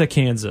Lenexa,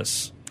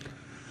 Kansas?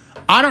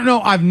 I don't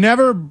know. I've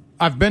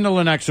been to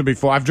Lenexa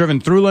before. I've driven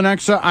through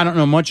Lenexa. I don't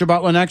know much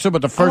about Lenexa,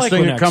 but the first like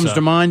thing that comes Lenexa.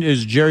 to mind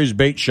is Jerry's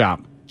Bait Shop.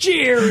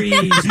 Jerry's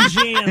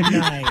Jam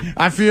Night.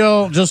 I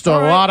feel just a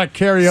lot of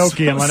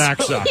karaoke in So-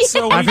 Lenexa.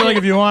 so I we feel like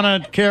get- if you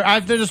want to,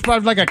 I'd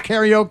like a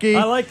karaoke.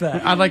 I like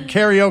that. I'd like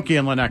karaoke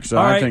in Lenexa.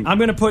 All I right, think. I'm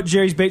going to put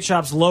Jerry's Bait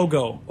Shop's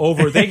logo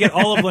over. They get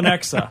all of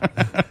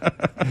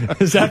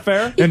Lenexa. Is that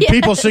fair? And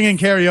people singing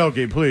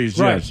karaoke, please.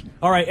 Right. Yes.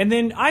 All right, and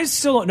then I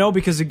still don't know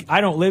because I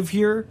don't live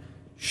here.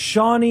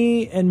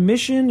 Shawnee and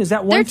Mission, is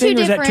that one They're thing two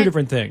or is that two different-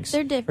 different things?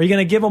 they're different. Are you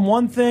going to give them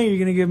one thing? Are you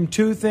going to give them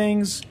two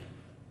things?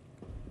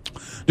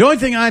 The only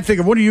thing I think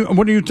of, what do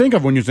you think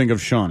of when you think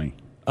of Shawnee?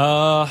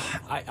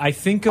 I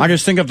think of I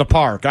just think of the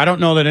park. I don't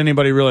know that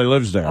anybody really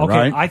lives there, okay.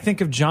 right? I think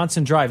of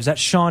Johnson Drive. Is that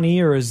Shawnee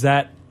or is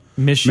that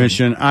Mission?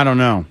 Mission. I don't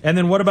know. And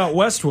then what about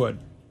Westwood?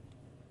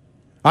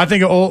 I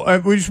think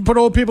we should put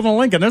old people in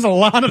Lincoln. There's a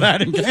lot of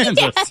that in Kansas.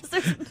 Yes,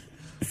 there's Hold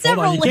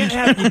several. on, you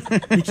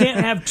can't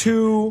have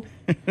two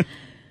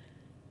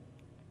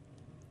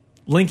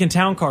Lincoln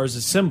Town cars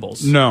as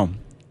symbols. No.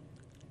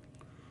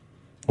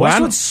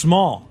 Westwood's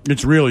small.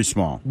 It's really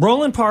small.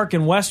 Roland Park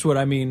and Westwood,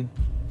 I mean,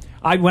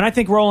 when I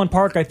think Roland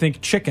Park, I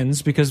think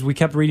chickens because we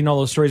kept reading all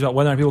those stories about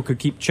whether or not people could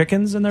keep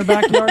chickens in their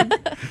backyard.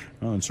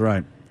 Oh, that's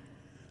right.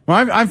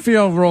 Well, I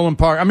feel Roland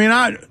Park. I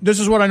mean, this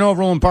is what I know of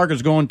Roland Park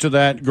is going to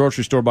that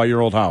grocery store by your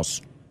old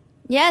house.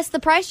 Yes, the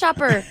Price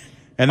Chopper.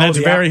 And that's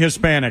very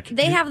Hispanic.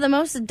 They have the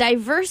most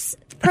diverse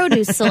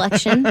produce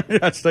selection.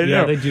 Yes, they do.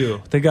 Yeah, they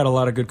do. They got a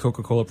lot of good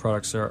Coca-Cola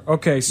products there.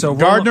 Okay, so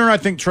Gardner, I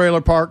think trailer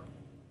park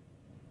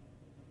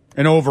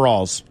and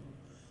overalls.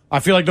 I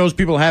feel like those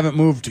people haven't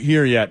moved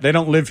here yet. They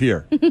don't live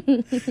here.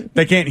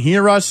 They can't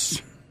hear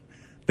us.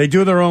 They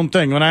do their own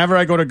thing. Whenever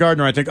I go to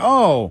Gardner, I think,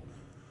 oh,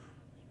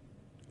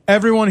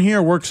 everyone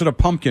here works at a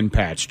pumpkin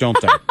patch, don't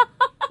they?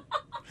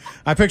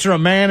 I picture a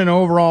man in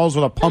overalls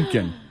with a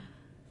pumpkin.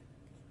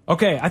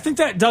 Okay, I think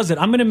that does it.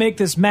 I'm going to make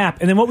this map,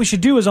 and then what we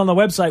should do is on the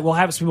website, we'll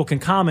have it so people can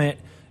comment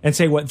and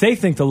say what they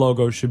think the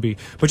logo should be.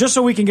 But just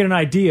so we can get an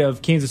idea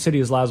of Kansas City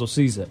as Laszlo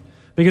sees it.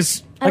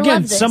 Because,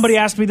 again, somebody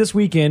asked me this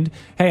weekend,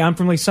 hey, I'm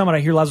from Lee Summit. I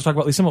hear Laszlo talk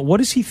about Lee Summit. What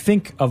does he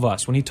think of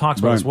us when he talks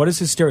about us? What is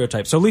his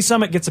stereotype? So Lee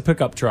Summit gets a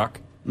pickup truck.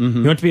 Mm-hmm.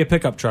 You want it to be a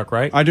pickup truck,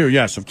 right? I do,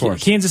 yes, of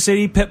course. Kansas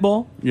City,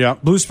 Pitbull. Yeah.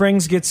 Blue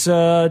Springs gets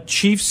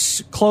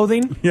Chiefs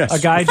clothing. Yes.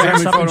 A guy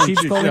dressed up in Family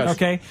Chiefs photo clothing. yes.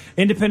 Okay.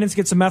 Independence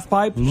gets a meth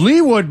pipe.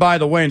 Leewood, by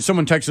the way, and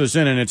someone texted us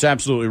in, and it's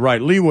absolutely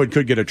right. Leewood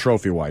could get a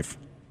trophy wife.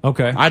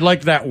 Okay. I'd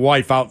like that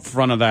wife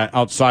outside of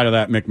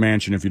that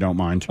McMansion, if you don't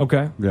mind.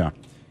 Okay. Yeah.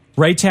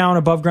 Raytown,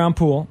 above ground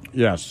pool.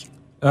 Yes.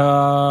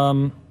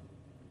 Gardner,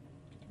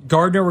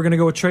 we're going to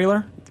go with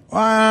trailer.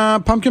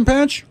 Pumpkin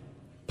patch?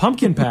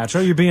 Pumpkin patch.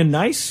 Oh, you're being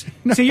nice?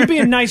 See, you're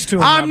being nice to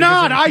him. I'm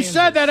not. I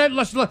said that.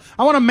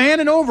 I want a man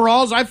in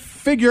overalls. I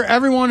figure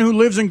everyone who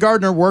lives in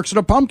Gardner works at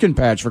a pumpkin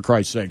patch, for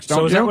Christ's sakes.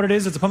 So is that what it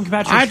is? It's a pumpkin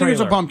patch or I think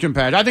it's a pumpkin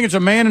patch. I think it's a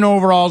man in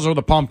overalls with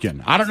a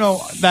pumpkin. I don't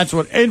know. That's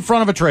what, in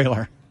front of a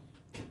trailer.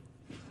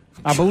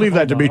 I believe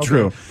that to be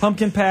true.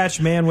 Pumpkin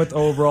patch, man with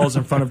overalls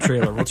in front of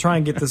trailer. We'll try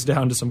and get this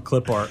down to some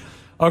clip art.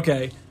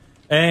 Okay.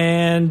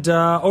 And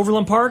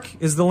Overland Park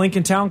is the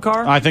Lincoln Town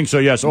Car. I think so,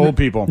 yes. Old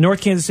people.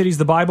 North Kansas City is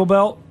the Bible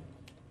Belt.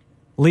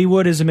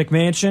 Leewood is a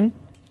McMansion.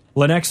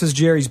 Lenexa is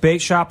Jerry's Bait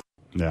Shop.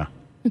 Yeah.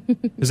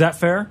 Is that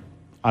fair?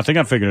 I think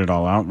I figured it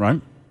all out,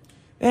 right?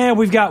 And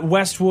we've got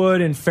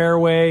Westwood and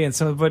Fairway and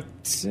some, but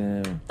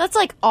That's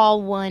like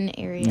all one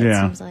area, it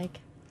Yeah. seems like.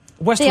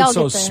 Westwood's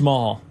so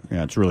small.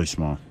 Yeah, it's really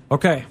small.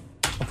 Okay,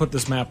 I'll put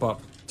this map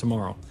up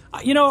tomorrow.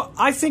 You know,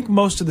 I think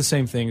most of the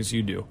same things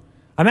you do.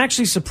 I'm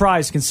actually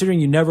surprised, considering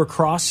you never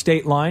cross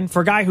state line.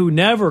 For a guy who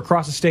never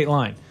crosses state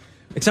line,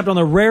 except on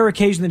the rare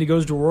occasion that he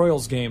goes to a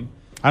Royals game.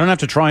 I don't have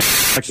to try,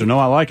 so no,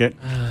 I like it.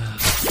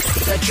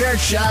 The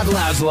Church of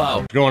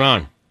Laszlo. What's going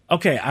on?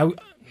 Okay,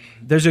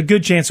 there's a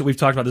good chance that we've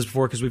talked about this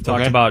before because we've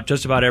talked about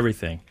just about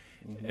everything.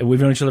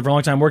 We've known each other for a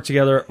long time, worked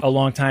together a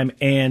long time,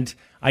 and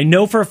I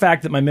know for a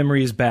fact that my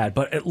memory is bad,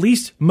 but at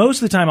least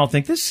most of the time I'll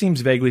think, this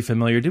seems vaguely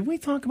familiar. Did we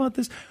talk about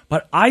this?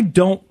 But I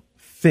don't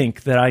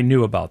think that I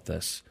knew about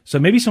this. So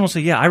maybe someone will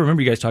say, yeah, I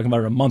remember you guys talking about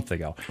it a month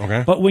ago.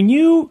 Okay. But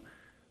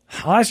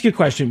I'll ask you a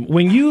question.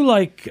 When you,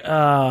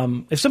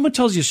 if someone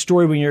tells you a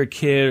story when you're a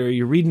kid or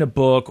you're reading a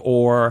book,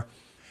 or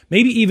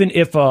maybe even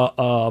if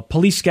a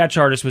police sketch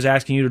artist was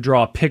asking you to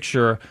draw a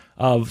picture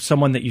of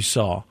someone that you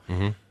saw,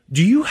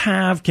 do you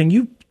have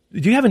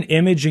an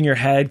image in your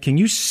head? Can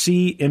you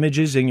see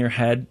images in your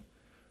head?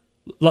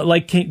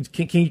 Like,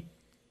 do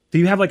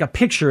you have like a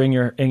picture in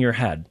your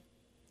head?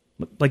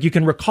 Like you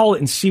can recall it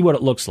and see what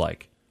it looks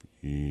like?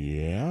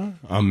 Yeah.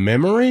 A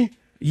memory?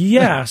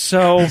 Yeah,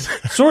 so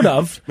sort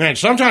of. Man,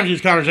 sometimes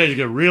these conversations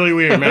get really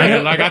weird,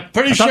 man. Like, I'm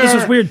pretty sure this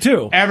was weird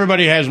too.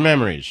 Everybody has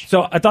memories.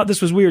 So I thought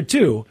this was weird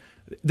too.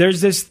 There's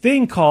this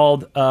thing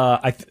called,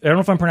 I don't know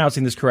if I'm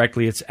pronouncing this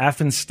correctly, it's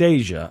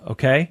aphantasia,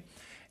 okay?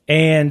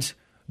 And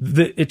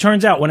it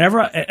turns out when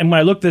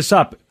I look this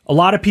up, a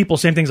lot of people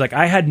say things like,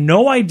 I had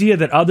no idea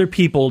that other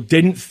people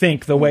didn't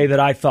think the way that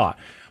I thought.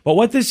 But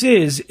what this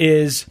is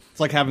it's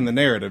like having the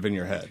narrative in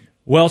your head.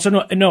 Well, so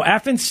no,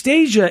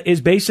 aphantasia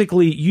is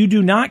basically you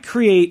do not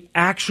create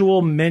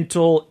actual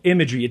mental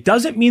imagery. It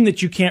doesn't mean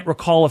that you can't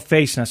recall a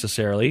face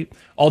necessarily,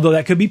 although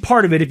that could be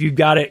part of it if you've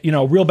got it,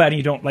 real bad and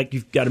you don't, like,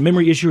 you've got a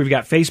memory issue or you've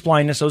got face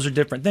blindness. Those are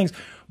different things.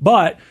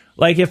 But,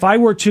 like, if I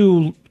were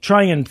to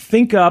try and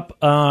think up,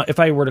 if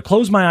I were to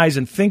close my eyes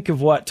and think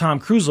of what Tom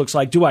Cruise looks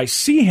like, do I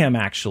see him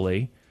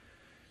actually?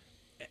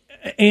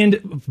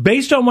 And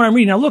based on what I'm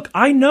reading, now look,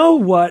 I know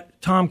what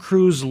Tom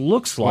Cruise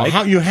looks like.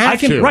 Well, you have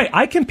to. Right,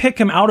 I can pick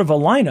him out of a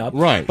lineup.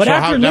 Right, but so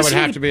after that would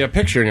have to be a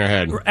picture in your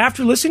head.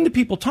 After listening to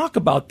people talk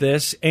about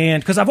this,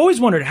 and because I've always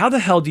wondered, how the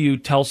hell do you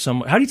tell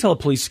a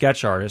police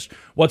sketch artist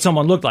what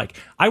someone looked like?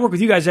 I work with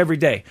you guys every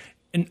day,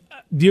 and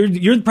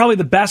you're probably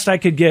the best I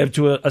could give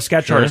to a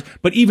sketch artist,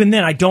 but even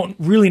then, I don't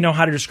really know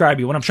how to describe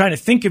you. When I'm trying to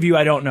think of you,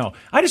 I don't know.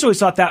 I just always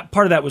thought that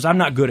part of that was I'm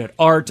not good at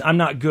art. I'm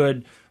not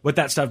good with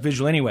that stuff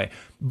visual anyway.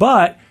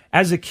 But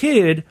as a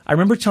kid, I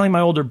remember telling my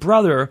older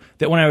brother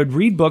that when I would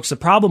read books, the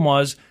problem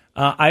was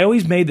I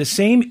always made the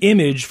same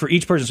image for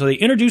each person. So they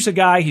introduce a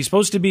guy, he's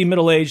supposed to be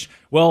middle-aged.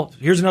 Well,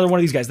 here's another one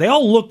of these guys. They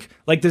all look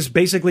like this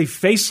basically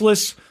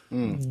faceless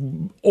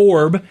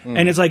orb,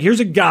 and it's like,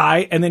 here's a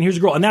guy, and then here's a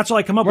girl. And that's all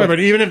I come up with.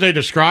 But even if they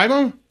describe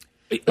him?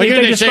 Like, if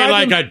they say,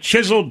 like, a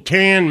chiseled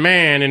tan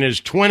man in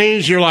his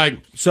 20s, you're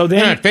like,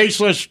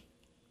 faceless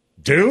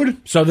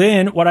dude. So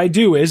then what I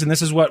do is, and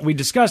this is what we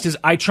discussed, is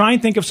I try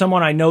and think of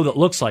someone I know that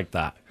looks like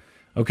that.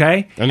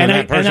 Okay? And then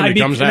that person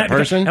becomes that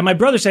person? And my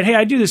brother said, hey,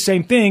 I do the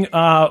same thing.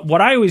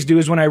 What I always do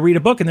is when I read a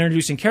book and they're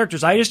introducing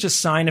characters, I just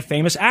assign a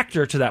famous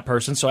actor to that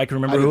person so I can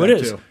remember who it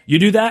is. Too. You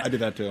do that? I do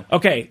that too.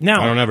 Okay,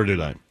 now. I don't ever do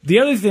that. The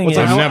other thing is.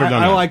 I've never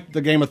done that. I like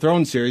the Game of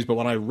Thrones series, but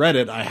when I read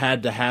it, I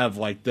had to have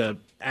like the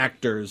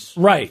actors'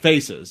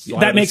 faces. So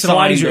that makes it a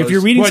lot easier. If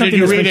you're reading something, did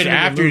you read it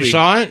after you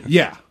saw it?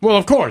 Yeah. Well,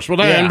 of course. Well,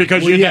 then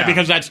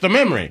because that's the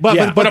memory. But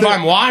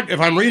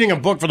if I'm reading a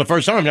book for the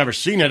first time, I've never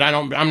seen it.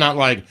 I'm not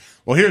like,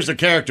 well, here's the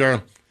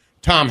character,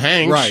 Tom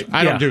Hanks. Right.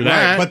 I don't do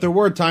that. Right. But there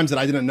were times that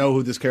I didn't know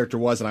who this character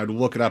was, and I would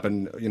look it up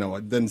and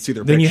then see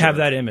their. Then picture. you have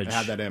that image. I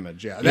have that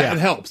image. Yeah. That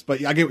helps.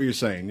 But I get what you're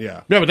saying.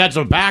 Yeah. Yeah, but that's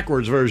a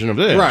backwards version of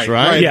this,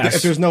 right? Yes.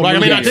 If there's no.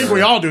 I think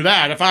we all do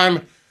that. If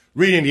I'm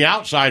reading The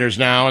Outsiders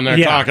now, and they're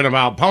talking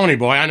about Pony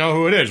Boy, I know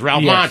who it is,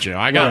 Ralph Macchio.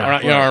 I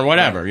got or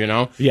whatever,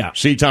 Yeah.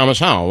 C. Thomas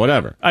Howell,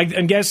 whatever.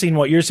 I'm guessing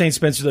what you're saying,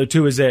 Spencer, though,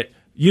 too, is that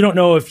you don't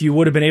know if you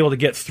would have been able to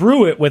get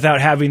through it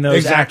without having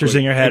those actors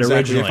in your head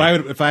originally.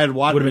 If I had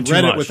read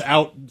it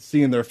without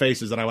seeing their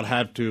faces, then I would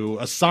have to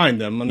assign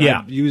them, and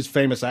I'd use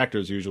famous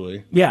actors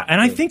usually. Yeah, and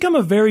I think I'm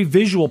a very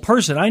visual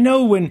person. I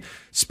know when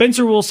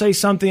Spencer will say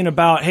something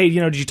about, hey,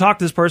 did you talk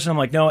to this person? I'm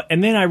like, no.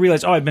 And then I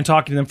realize, I've been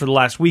talking to them for the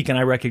last week, and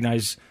I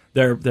recognize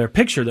their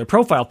picture, their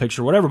profile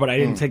picture, whatever, but I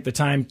didn't take the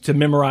time to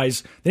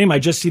memorize the name. I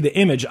just see the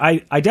image.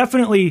 I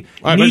definitely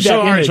need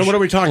that image. So what are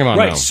we talking about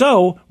now?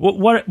 So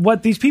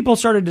what these people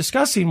started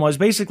discussing was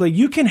basically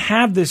you can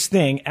have this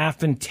thing,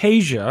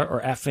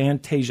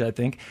 aphantasia, I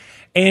think,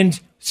 and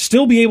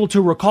still be able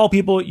to recall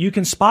people. You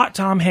can spot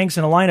Tom Hanks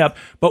in a lineup,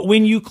 but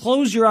when you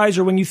close your eyes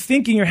or when you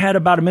think in your head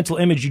about a mental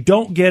image, you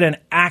don't get an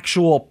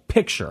actual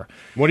picture.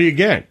 What do you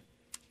get?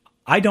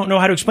 I don't know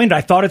how to explain it.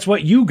 I thought it's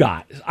what you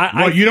got.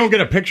 You don't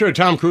get a picture of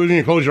Tom Cruise and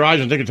you close your eyes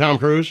and think of Tom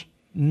Cruise?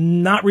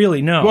 Not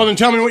really, no. Well, then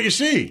tell me what you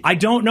see. I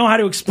don't know how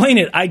to explain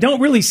it. I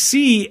don't really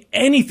see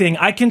anything.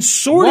 I can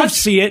sort of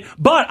see it,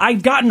 but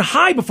I've gotten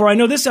high before. I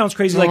know this sounds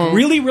crazy, like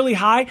really, really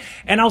high,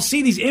 and I'll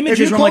see these images.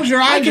 If you where close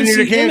your eyes and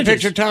you can't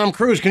picture Tom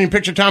Cruise, can you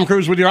picture Tom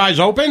Cruise with your eyes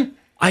open?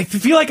 I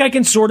feel like I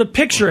can sort of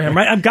picture him,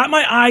 right? I've got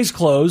my eyes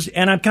closed,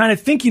 and I'm kind of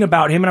thinking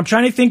about him, and I'm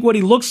trying to think what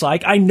he looks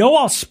like. I know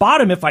I'll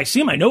spot him if I see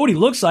him. I know what he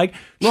looks like.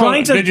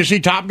 Did you see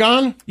Top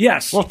Gun?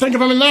 Yes. Well, think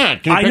of him in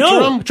that. Can you I picture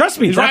know. him?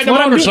 Trust me. He's that's riding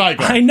what a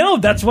motorcycle. I know.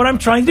 That's what I'm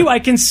trying to do. I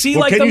can see the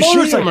motorcycle.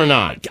 Can you see him or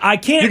not? I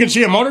can't. You can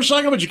see a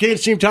motorcycle, but you can't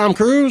see Tom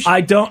Cruise? I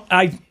don't.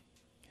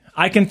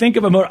 I can think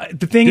of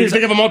the thing is,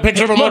 think of a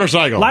picture of a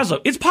motorcycle.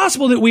 Laszlo, it's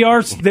possible that we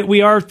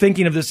are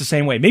thinking of this the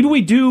same way. Maybe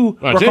we do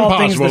recall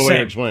things the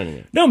same. Explaining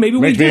it. No, maybe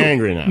we do. Makes me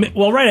angry now.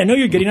 Well, right, I know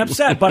you're getting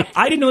upset, but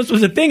I didn't know this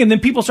was a thing. And then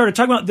people started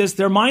talking about this.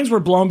 Their minds were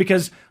blown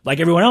because, like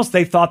everyone else,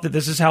 they thought that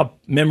this is how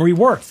memory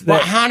worked.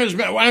 Well, I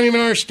don't even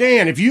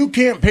understand. If you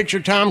can't picture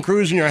Tom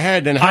Cruise in your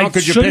head, then how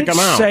could you pick him out? I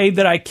shouldn't say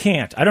that I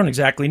can't. I don't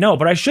exactly know,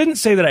 but I shouldn't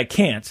say that I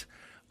can't.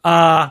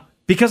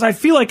 Because I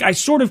feel like I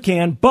sort of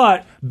can,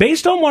 but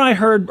based on what I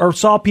heard or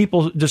saw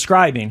people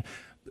describing,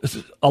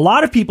 a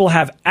lot of people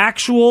have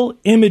actual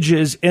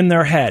images in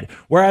their head,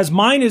 whereas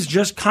mine is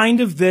just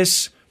kind of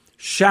this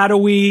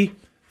shadowy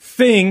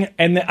thing.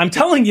 And I'm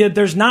telling you,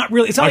 there's not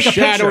really. It's not like a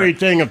shadowy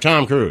picture. Thing of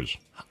Tom Cruise.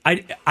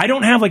 I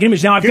don't have like an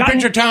image now. I've got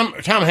picture Tom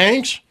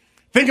Hanks.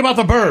 Think about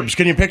the Burbs.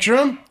 Can you picture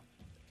him?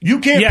 You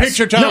can't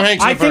picture Tom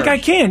Hanks. I think I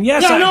can.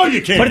 Yes, I know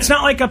you can. But it's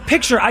not like a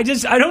picture. I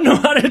don't know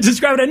how to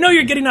describe it. I know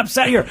you're getting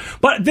upset here,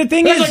 but the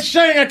thing That's is, like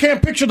saying I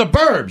can't picture the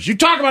Burbs. You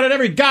talk about it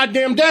every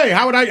goddamn day.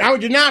 How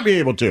would you not be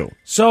able to?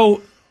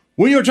 So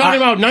when you were talking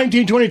about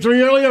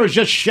 1923 earlier, it was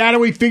just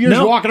shadowy figures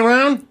walking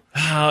around.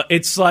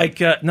 It's like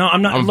no,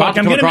 I'm not. I'm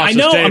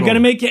going to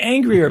make you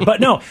angrier,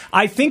 but no,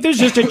 I think there's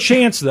just a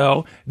chance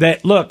though that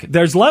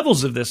there's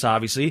levels of this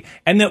obviously,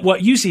 and that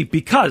what you see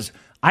because.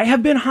 I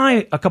have been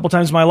high a couple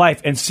times in my life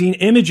and seen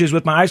images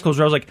with my eyes closed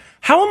where I was like,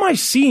 how am I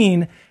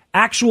seeing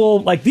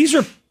actual, like these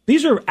are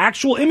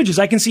actual images.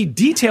 I can see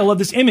detail of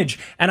this image.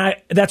 And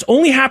that's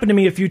only happened to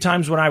me a few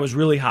times when I was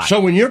really high.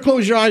 So when you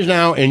close your eyes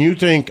now and you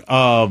think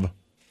of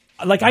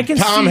like I can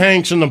Tom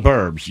Hanks and the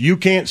Burbs, you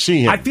can't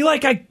see him. I feel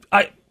like I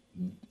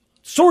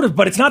sort of,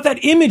 but it's not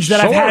that image that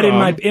I've had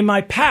in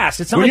my past.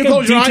 It's not when like you a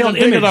close your eyes detailed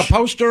and think image. of the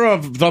poster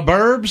of the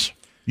Burbs,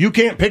 you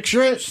can't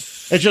picture it?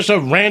 It's just a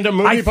random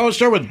movie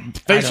poster with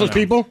faceless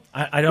people?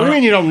 I don't know. What do you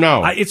mean you don't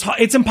know?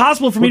 It's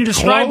impossible for me to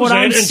describe what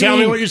I'm seeing. And tell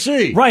me what you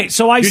see. Right,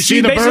 so I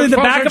see basically the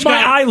back of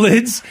my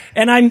eyelids,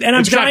 and I'm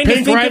trying to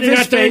think of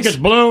his face. It's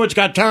blue, it's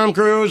got Tom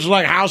Cruise,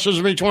 like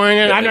houses between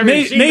it. I've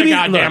never seen the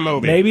goddamn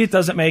movie. Maybe it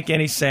doesn't make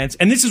any sense.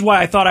 And this is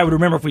why I thought I would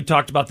remember if we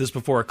talked about this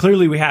before.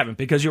 Clearly we haven't,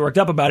 because you worked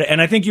up about it,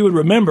 and I think you would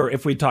remember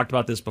if we talked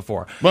about this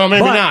before. Well,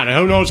 maybe not.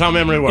 Who knows how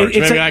memory works?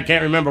 Maybe I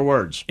can't remember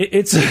words.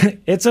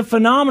 It's a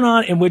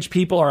phenomenon in which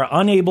people are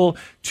unable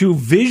to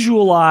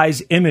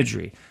visualize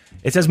imagery.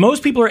 It says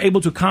most people are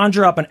able to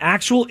conjure up an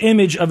actual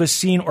image of a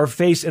scene or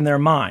face in their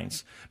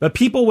minds, but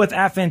people with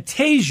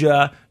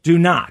aphantasia do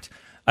not.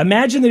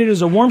 Imagine that it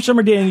is a warm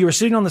summer day and you are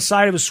sitting on the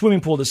side of a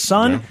swimming pool. The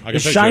sun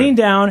is shining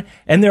down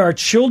and there are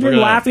children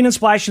laughing and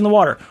splashing in the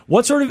water.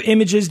 What sort of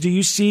images do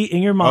you see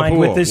in your mind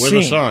with this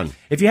scene? The sun.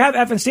 If you have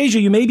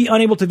aphantasia, you may be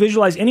unable to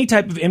visualize any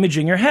type of image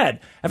in your head.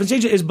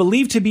 Aphantasia is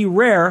believed to be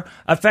rare,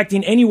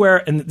 affecting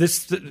anywhere. And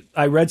this,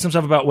 I read some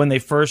stuff about when they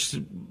first,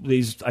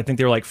 I think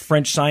they were like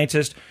French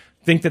scientists,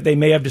 think that they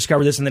may have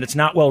discovered this and that it's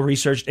not well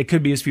researched. It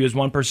could be as few as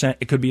 1%.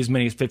 It could be as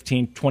many as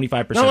 15,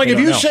 25%. No, like if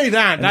you say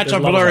that, that's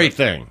a blurry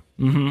thing.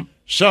 Mm-hmm.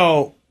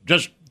 So,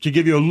 just to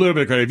give you a little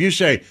bit of credit, if you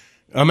say,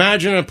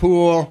 imagine a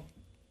pool,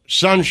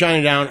 sun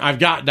shining down, I've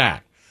got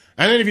that.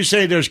 And then if you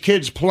say there's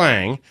kids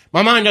playing,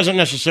 my mind doesn't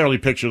necessarily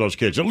picture those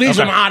kids. It leaves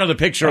them out of the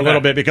picture a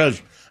little bit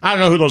because I don't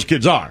know who those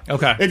kids are.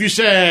 Okay. If you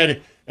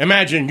said,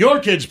 imagine your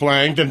kids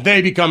playing, then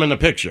they become in the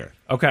picture.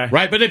 Okay.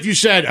 Right? But if you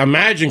said,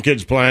 imagine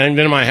kids playing,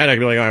 then in my head I'd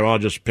be like, all right, well, I'll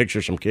just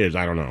picture some kids.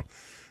 I don't know.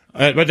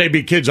 But they'd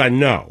be kids I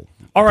know.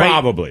 All right.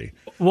 Probably.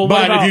 Well,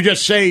 but if you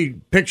just say,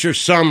 picture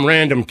some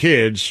random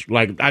kids,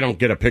 like, I don't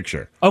get a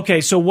picture.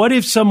 Okay, so what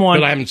if someone...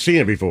 But I haven't seen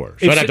it before,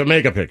 so I'd have to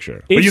make a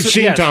picture. But you've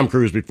seen Tom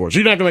Cruise before, so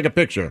you don't have to make a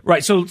picture.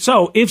 Right, so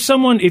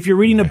if you're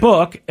reading a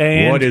book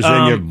and... What is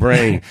in your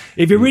brain?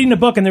 If you're reading a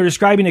book and they're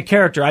describing a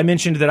character, I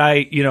mentioned that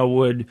I,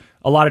 would...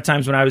 A lot of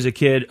times when I was a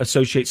kid,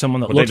 associate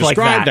someone that looked like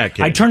that.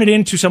 Kid. I turn it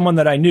into someone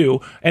that I knew,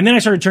 and then I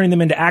started turning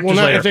them into actors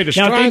later. If they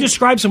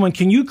describe someone,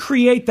 can you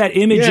create that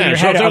image in your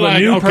head of a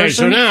new person? Okay,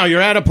 so now you're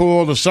at a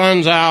pool, the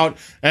sun's out,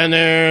 and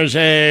there's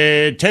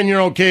a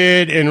 10-year-old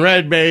kid in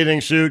red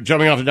bathing suit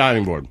jumping off the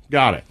diving board.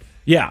 Got it.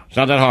 Yeah, it's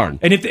not that hard.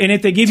 And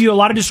if they give you a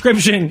lot of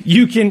description,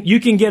 you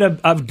can get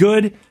a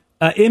good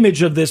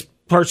image of this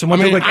person.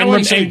 I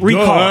wouldn't say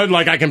good,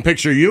 like I can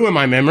picture you in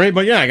my memory,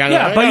 but yeah, I got it.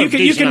 Yeah, but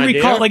you can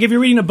recall, like if you're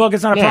reading a book,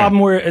 it's not a problem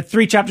where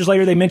 3 chapters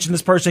later they mention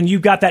this person,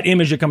 you've got that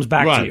image that comes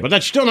back to you. But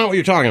that's still not what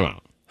you're talking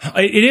about.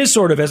 It is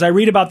sort of, as I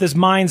read about this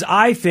mind's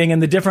eye thing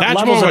and the different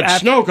levels of...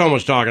 That's more what Snowcomb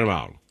was talking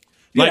about.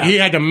 Like he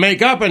had to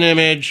make up an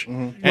image,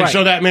 and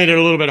so that made it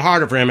a little bit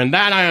harder for him, and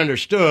that I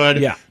understood.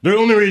 Yeah. The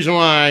only reason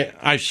why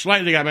I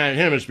slightly got mad at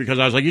him is because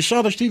I was like, you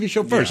saw this TV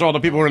show first, all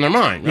the people were in their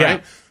mind, right?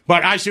 Yeah.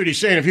 But I see what he's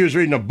saying. If he was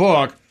reading a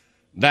book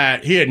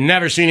that he had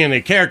never seen any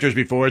of the characters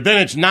before,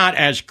 then it's not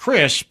as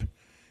crisp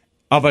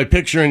of a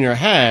picture in your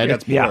head.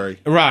 That's blurry.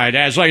 Right.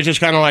 As like, it's just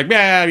kind of like,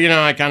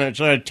 I kind of, it's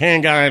a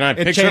tan guy and I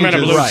picture him in a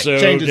blue suit. It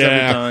changes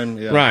every time.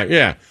 Yeah. Right,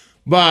 yeah.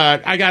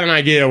 But I got an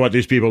idea of what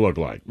these people look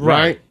like,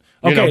 right?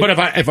 Okay.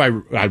 But if I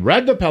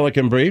read the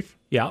Pelican Brief.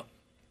 Yeah.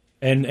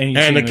 And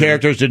the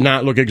characters did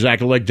not look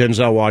exactly like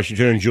Denzel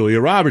Washington and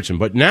Julia Robertson.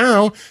 But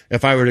now,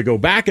 if I were to go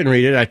back and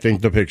read it, I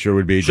think the picture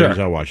would be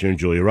Denzel Washington and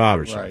Julia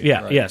Robertson. Right,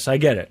 yes, I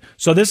get it.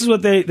 So this is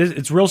what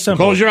it's real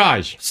simple. Close your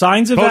eyes.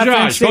 Signs of close your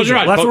eyes. Close your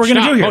eyes. That's what we're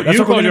going to do here.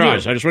 You close your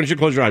eyes. I just want you to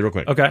close your eyes real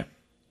quick. Okay.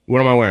 What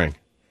am I wearing?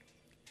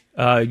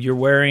 You're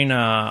wearing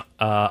a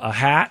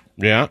hat.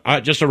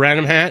 Yeah. Just a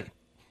random hat?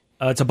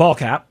 It's a ball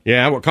cap.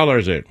 Yeah. What color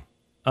is it?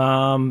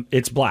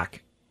 It's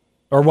black.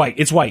 Or white.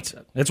 It's white.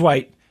 It's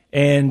white.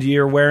 And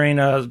you're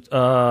wearing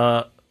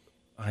I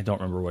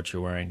don't remember what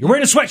you're wearing. You're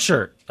wearing a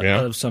sweatshirt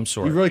of some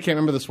sort. You really can't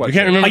remember the sweatshirt. You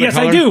can't remember the yes,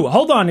 color? I do.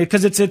 Hold on,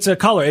 because it's a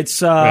color.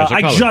 It's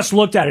I color. just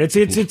looked at it.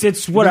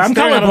 It's whatever. I'm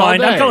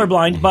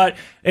colorblind, but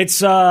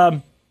it's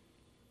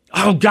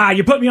oh God,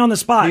 you put me on the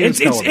spot. I am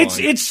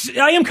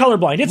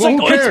colorblind. It's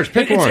who cares?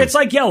 Pick one. It's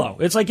like yellow.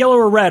 It's like yellow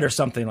or red or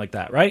something like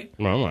that, right?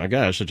 Well, I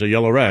guess it's a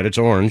yellow red. It's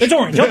orange. It's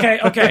orange.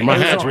 Okay. My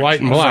hat's white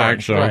and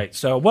black. So right.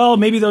 So well,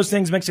 maybe those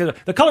things mix together.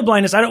 The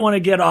colorblindness. I don't want to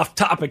get off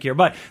topic here,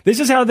 but this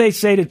is how they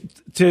say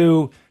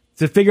to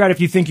figure out if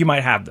you think you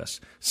might have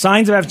this.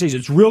 Signs of aphantasia.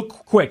 It's real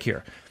quick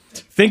here.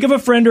 Think of a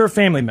friend or a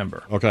family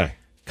member. Okay.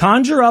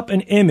 Conjure up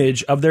an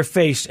image of their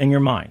face in your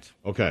mind.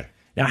 Okay.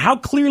 Now, how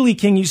clearly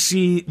can you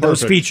see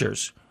those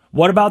features?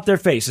 What about their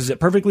face? Is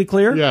it perfectly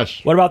clear? Yes.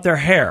 What about their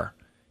hair?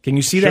 Can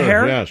you see the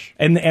hair? Yes.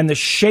 And the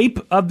shape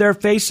of their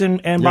face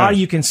and body,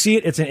 you can see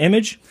it. It's an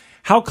image.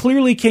 How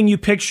clearly can you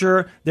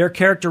picture their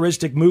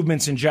characteristic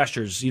movements and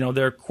gestures?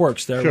 Their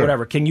quirks, their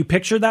whatever. Can you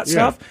picture that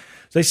stuff?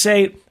 So they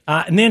say,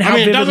 and then how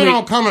vividly... it doesn't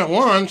all come at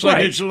once.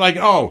 Like, it's like,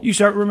 you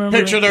start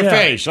remembering. Picture their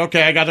face.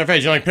 Okay, I got their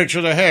face. You're like,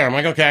 picture their hair. I'm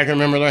like, okay, I can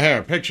remember their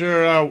hair.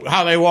 Picture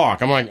how they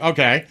walk. I'm like,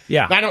 okay.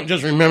 Yeah. I don't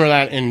just remember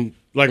that in...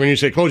 Like when you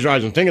say close your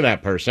eyes and think of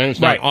that person,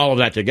 it's not all of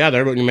that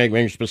together, but when you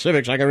make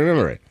specifics, I can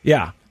remember it.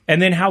 Yeah. And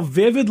then how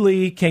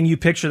vividly can you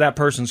picture that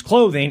person's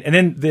clothing? And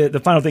then the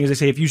final thing is they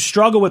say if you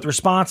struggle with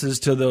responses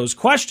to those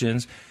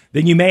questions,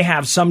 then you may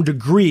have some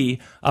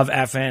degree of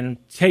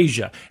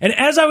aphantasia. And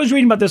as I was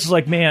reading about this, I was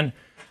like, man,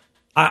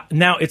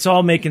 now it's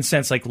all making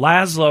sense. Like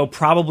Laszlo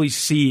probably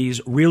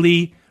sees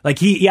really... Like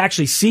he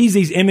actually sees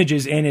these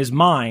images in his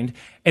mind,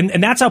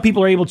 and that's how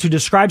people are able to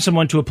describe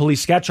someone to a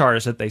police sketch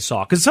artist that they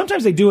saw. Because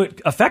sometimes they do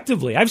it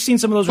effectively. I've seen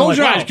some of those. Close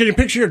your eyes. Can you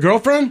picture your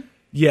girlfriend?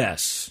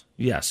 Yes.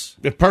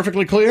 It's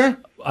perfectly clear?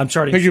 I'm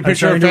starting. Can you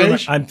picture her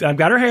face? I've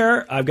got her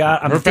hair. I'm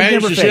her face.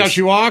 Of her You face. see how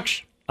she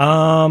walks? You're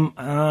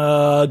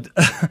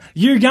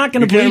not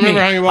going to believe me.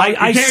 Remember how you walk?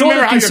 I you can't sort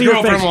remember of how can your see her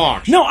girlfriend face.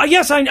 walks. No,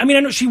 yes, I mean, I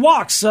know she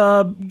walks.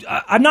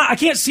 I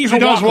can't see her She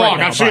does walk. walk. Right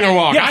now, I've seen her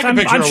walk. Yes, I can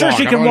picture I'm her sure walk.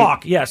 she can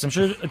walk. Yes, I'm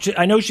sure.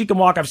 I know she can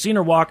walk. I've seen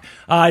her walk.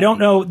 I don't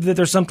know that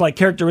there's some like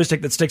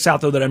characteristic that sticks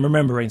out though that I'm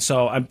remembering.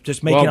 So I'm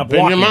just making up. In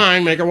walking. your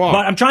mind, make her walk.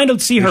 But I'm trying to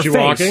see her Is she face.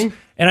 walking?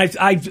 And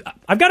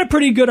I've got a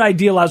pretty good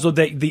idea, Laszlo,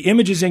 that the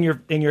images in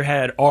your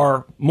head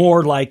are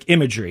more like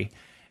imagery,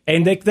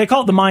 and they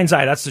call it the mind's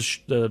eye. That's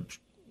the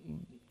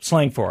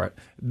slang for it.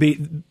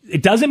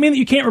 It doesn't mean that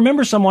you can't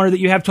remember someone or that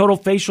you have total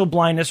facial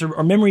blindness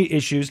or memory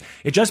issues.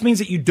 It just means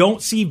that you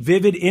don't see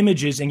vivid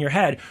images in your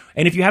head.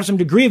 And if you have some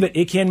degree of it,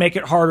 it can make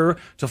it harder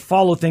to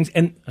follow things.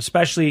 And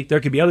especially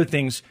there could be other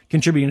things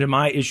contributing to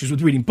my issues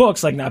with reading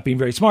books, like not being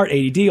very smart,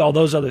 ADD, all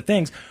those other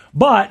things.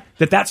 But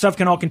that stuff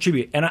can all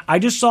contribute. And I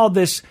just saw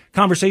this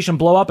conversation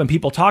blow up and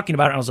people talking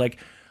about it. And I was like,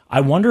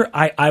 I wonder,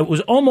 I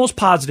was almost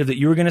positive that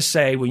you were going to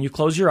say when you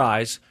close your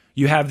eyes,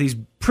 you have these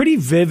pretty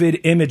vivid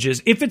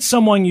images. If it's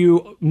someone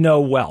you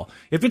know well,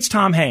 if it's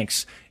Tom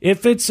Hanks,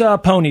 if it's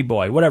Pony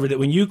Boy, whatever, that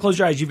when you close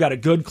your eyes, you've got a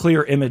good,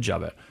 clear image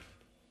of it.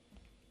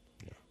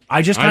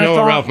 I know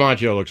what Ralph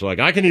Macchio looks like.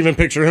 I can even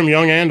picture him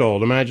young and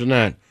old. Imagine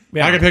that.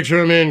 Yeah. I can picture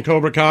him in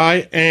Cobra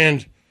Kai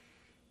and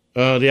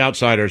The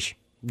Outsiders.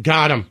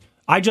 Got him.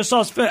 I just saw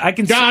his face. I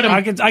can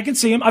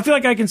see him. I feel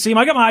like I can see him.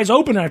 I got my eyes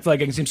open and I feel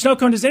like I can see him. Snow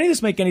Cone, does any of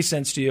this make any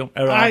sense to you?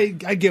 I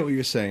get what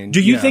you're saying.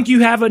 Do you think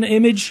you have an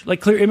image, like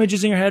clear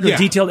images in your head or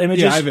detailed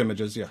images? Yeah, I have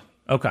images, yeah.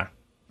 Okay. All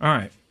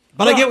right.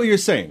 But I get what you're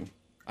saying.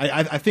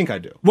 I think I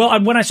do. Well,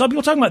 when I saw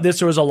people talking about this,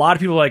 there was a lot of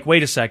people like,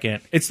 wait a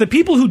second. It's the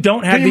people who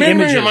don't have Can you the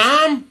remember images. your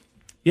mom?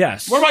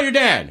 Yes. What about your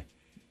dad?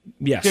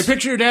 Yes. Can you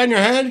picture your dad in your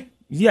head?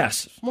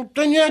 Yes. Well,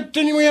 then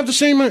we have the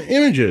same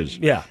images.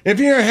 Yeah. If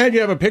in your head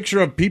you have a picture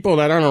of people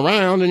that aren't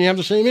around, then you have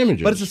the same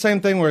images. But it's the same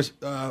thing where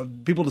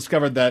people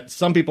discovered that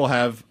some people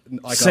have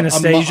like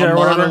synesthesia a or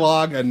whatever?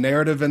 monologue, a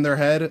narrative in their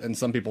head, and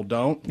some people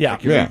don't. Yeah.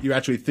 Like you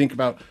actually think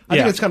about. I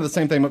think it's kind of the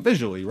same thing, but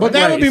visually. Right? But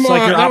that would be It's more.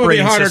 like your that would be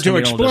operating harder system, to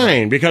you know,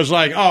 explain because,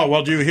 like, oh,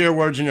 well, do you hear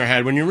words in your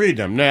head when you read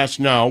them? Yes,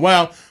 no.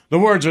 Well, the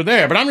words are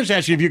there, but I'm just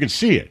asking if you can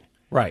see it.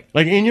 Right.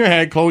 Like in your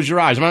head, close your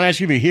eyes. I'm not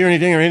asking if you hear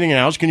anything or anything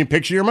else. Can you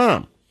picture your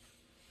mom?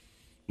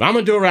 I'm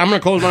gonna do it. I'm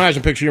gonna close my eyes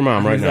and picture your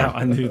mom right now.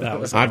 I knew that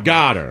was. I've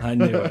got her. I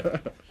knew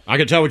it. I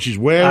can tell what she's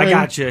wearing. I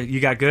got you. You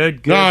got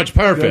good. No, it's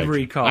perfect. Good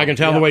recall. I can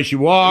tell the way she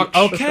walks.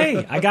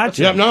 Okay, I got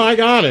you. Yep. No, I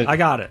got it. I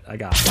got it.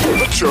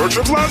 The Church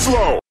of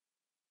Laszlo.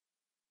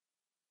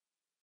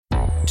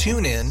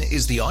 TuneIn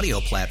is the audio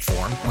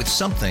platform with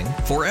something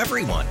for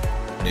everyone.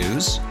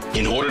 News.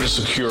 In order to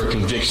secure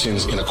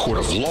convictions in a court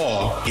of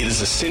law, it is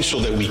essential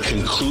that we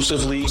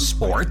conclusively.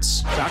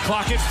 Sports. Shot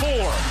clock at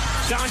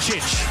 4.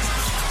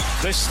 Doncic.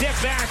 The step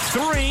back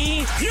 3.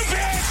 You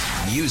bet.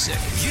 Music.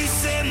 You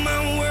set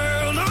my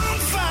world on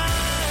fire.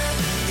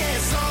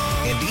 Yes,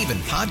 and even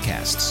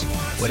podcasts.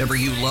 Whatever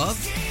you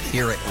love,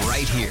 hear it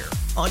right here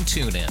on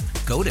TuneIn.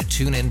 Go to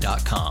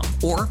TuneIn.com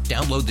or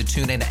download the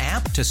TuneIn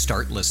app to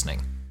start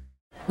listening.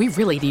 We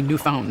really need new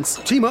phones.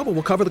 T-Mobile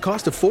will cover the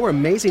cost of 4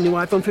 amazing new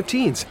iPhone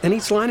 15s, and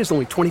each line is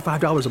only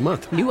 $25 a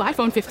month. New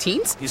iPhone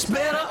 15s? It's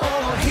better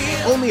over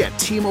here. Only at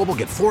T-Mobile,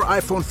 get 4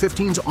 iPhone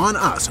 15s on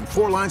us and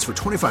 4 lines for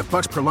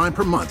 $25 per line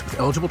per month with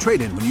eligible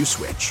trade-in when you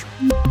switch.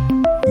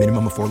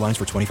 Minimum of 4 lines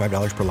for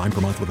 $25 per line per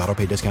month with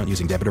autopay discount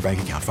using debit or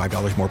bank account.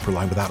 $5 more per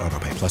line without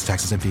autopay, plus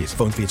taxes and fees.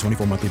 Phone fee at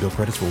 24 monthly bill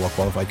credits for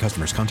well-qualified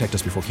customers. Contact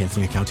us before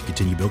canceling account to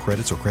continue bill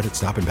credits or credit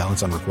stop and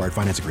balance on required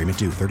finance agreement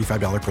due.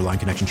 $35 per line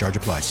connection charge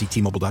applies. See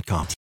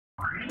T-Mobile.com.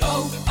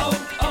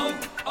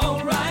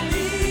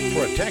 O'Reilly.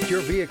 Protect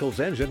your vehicle's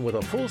engine with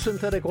a full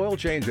synthetic oil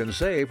change and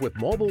save with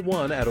Mobil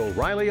 1 at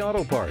O'Reilly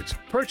Auto Parts.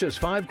 Purchase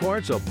 5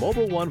 quarts of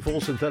Mobil 1 full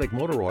synthetic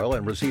motor oil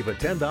and receive a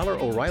 $10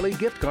 O'Reilly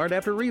gift card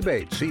after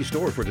rebate. See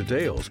store for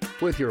details.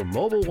 With your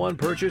Mobil 1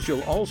 purchase,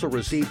 you'll also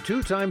receive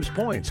 2 times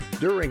points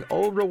during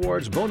Old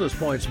Rewards Bonus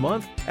Points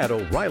Month at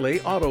O'Reilly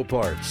Auto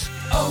Parts.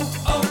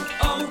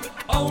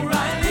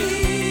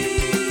 O'Reilly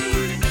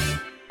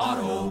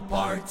Auto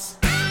Parts.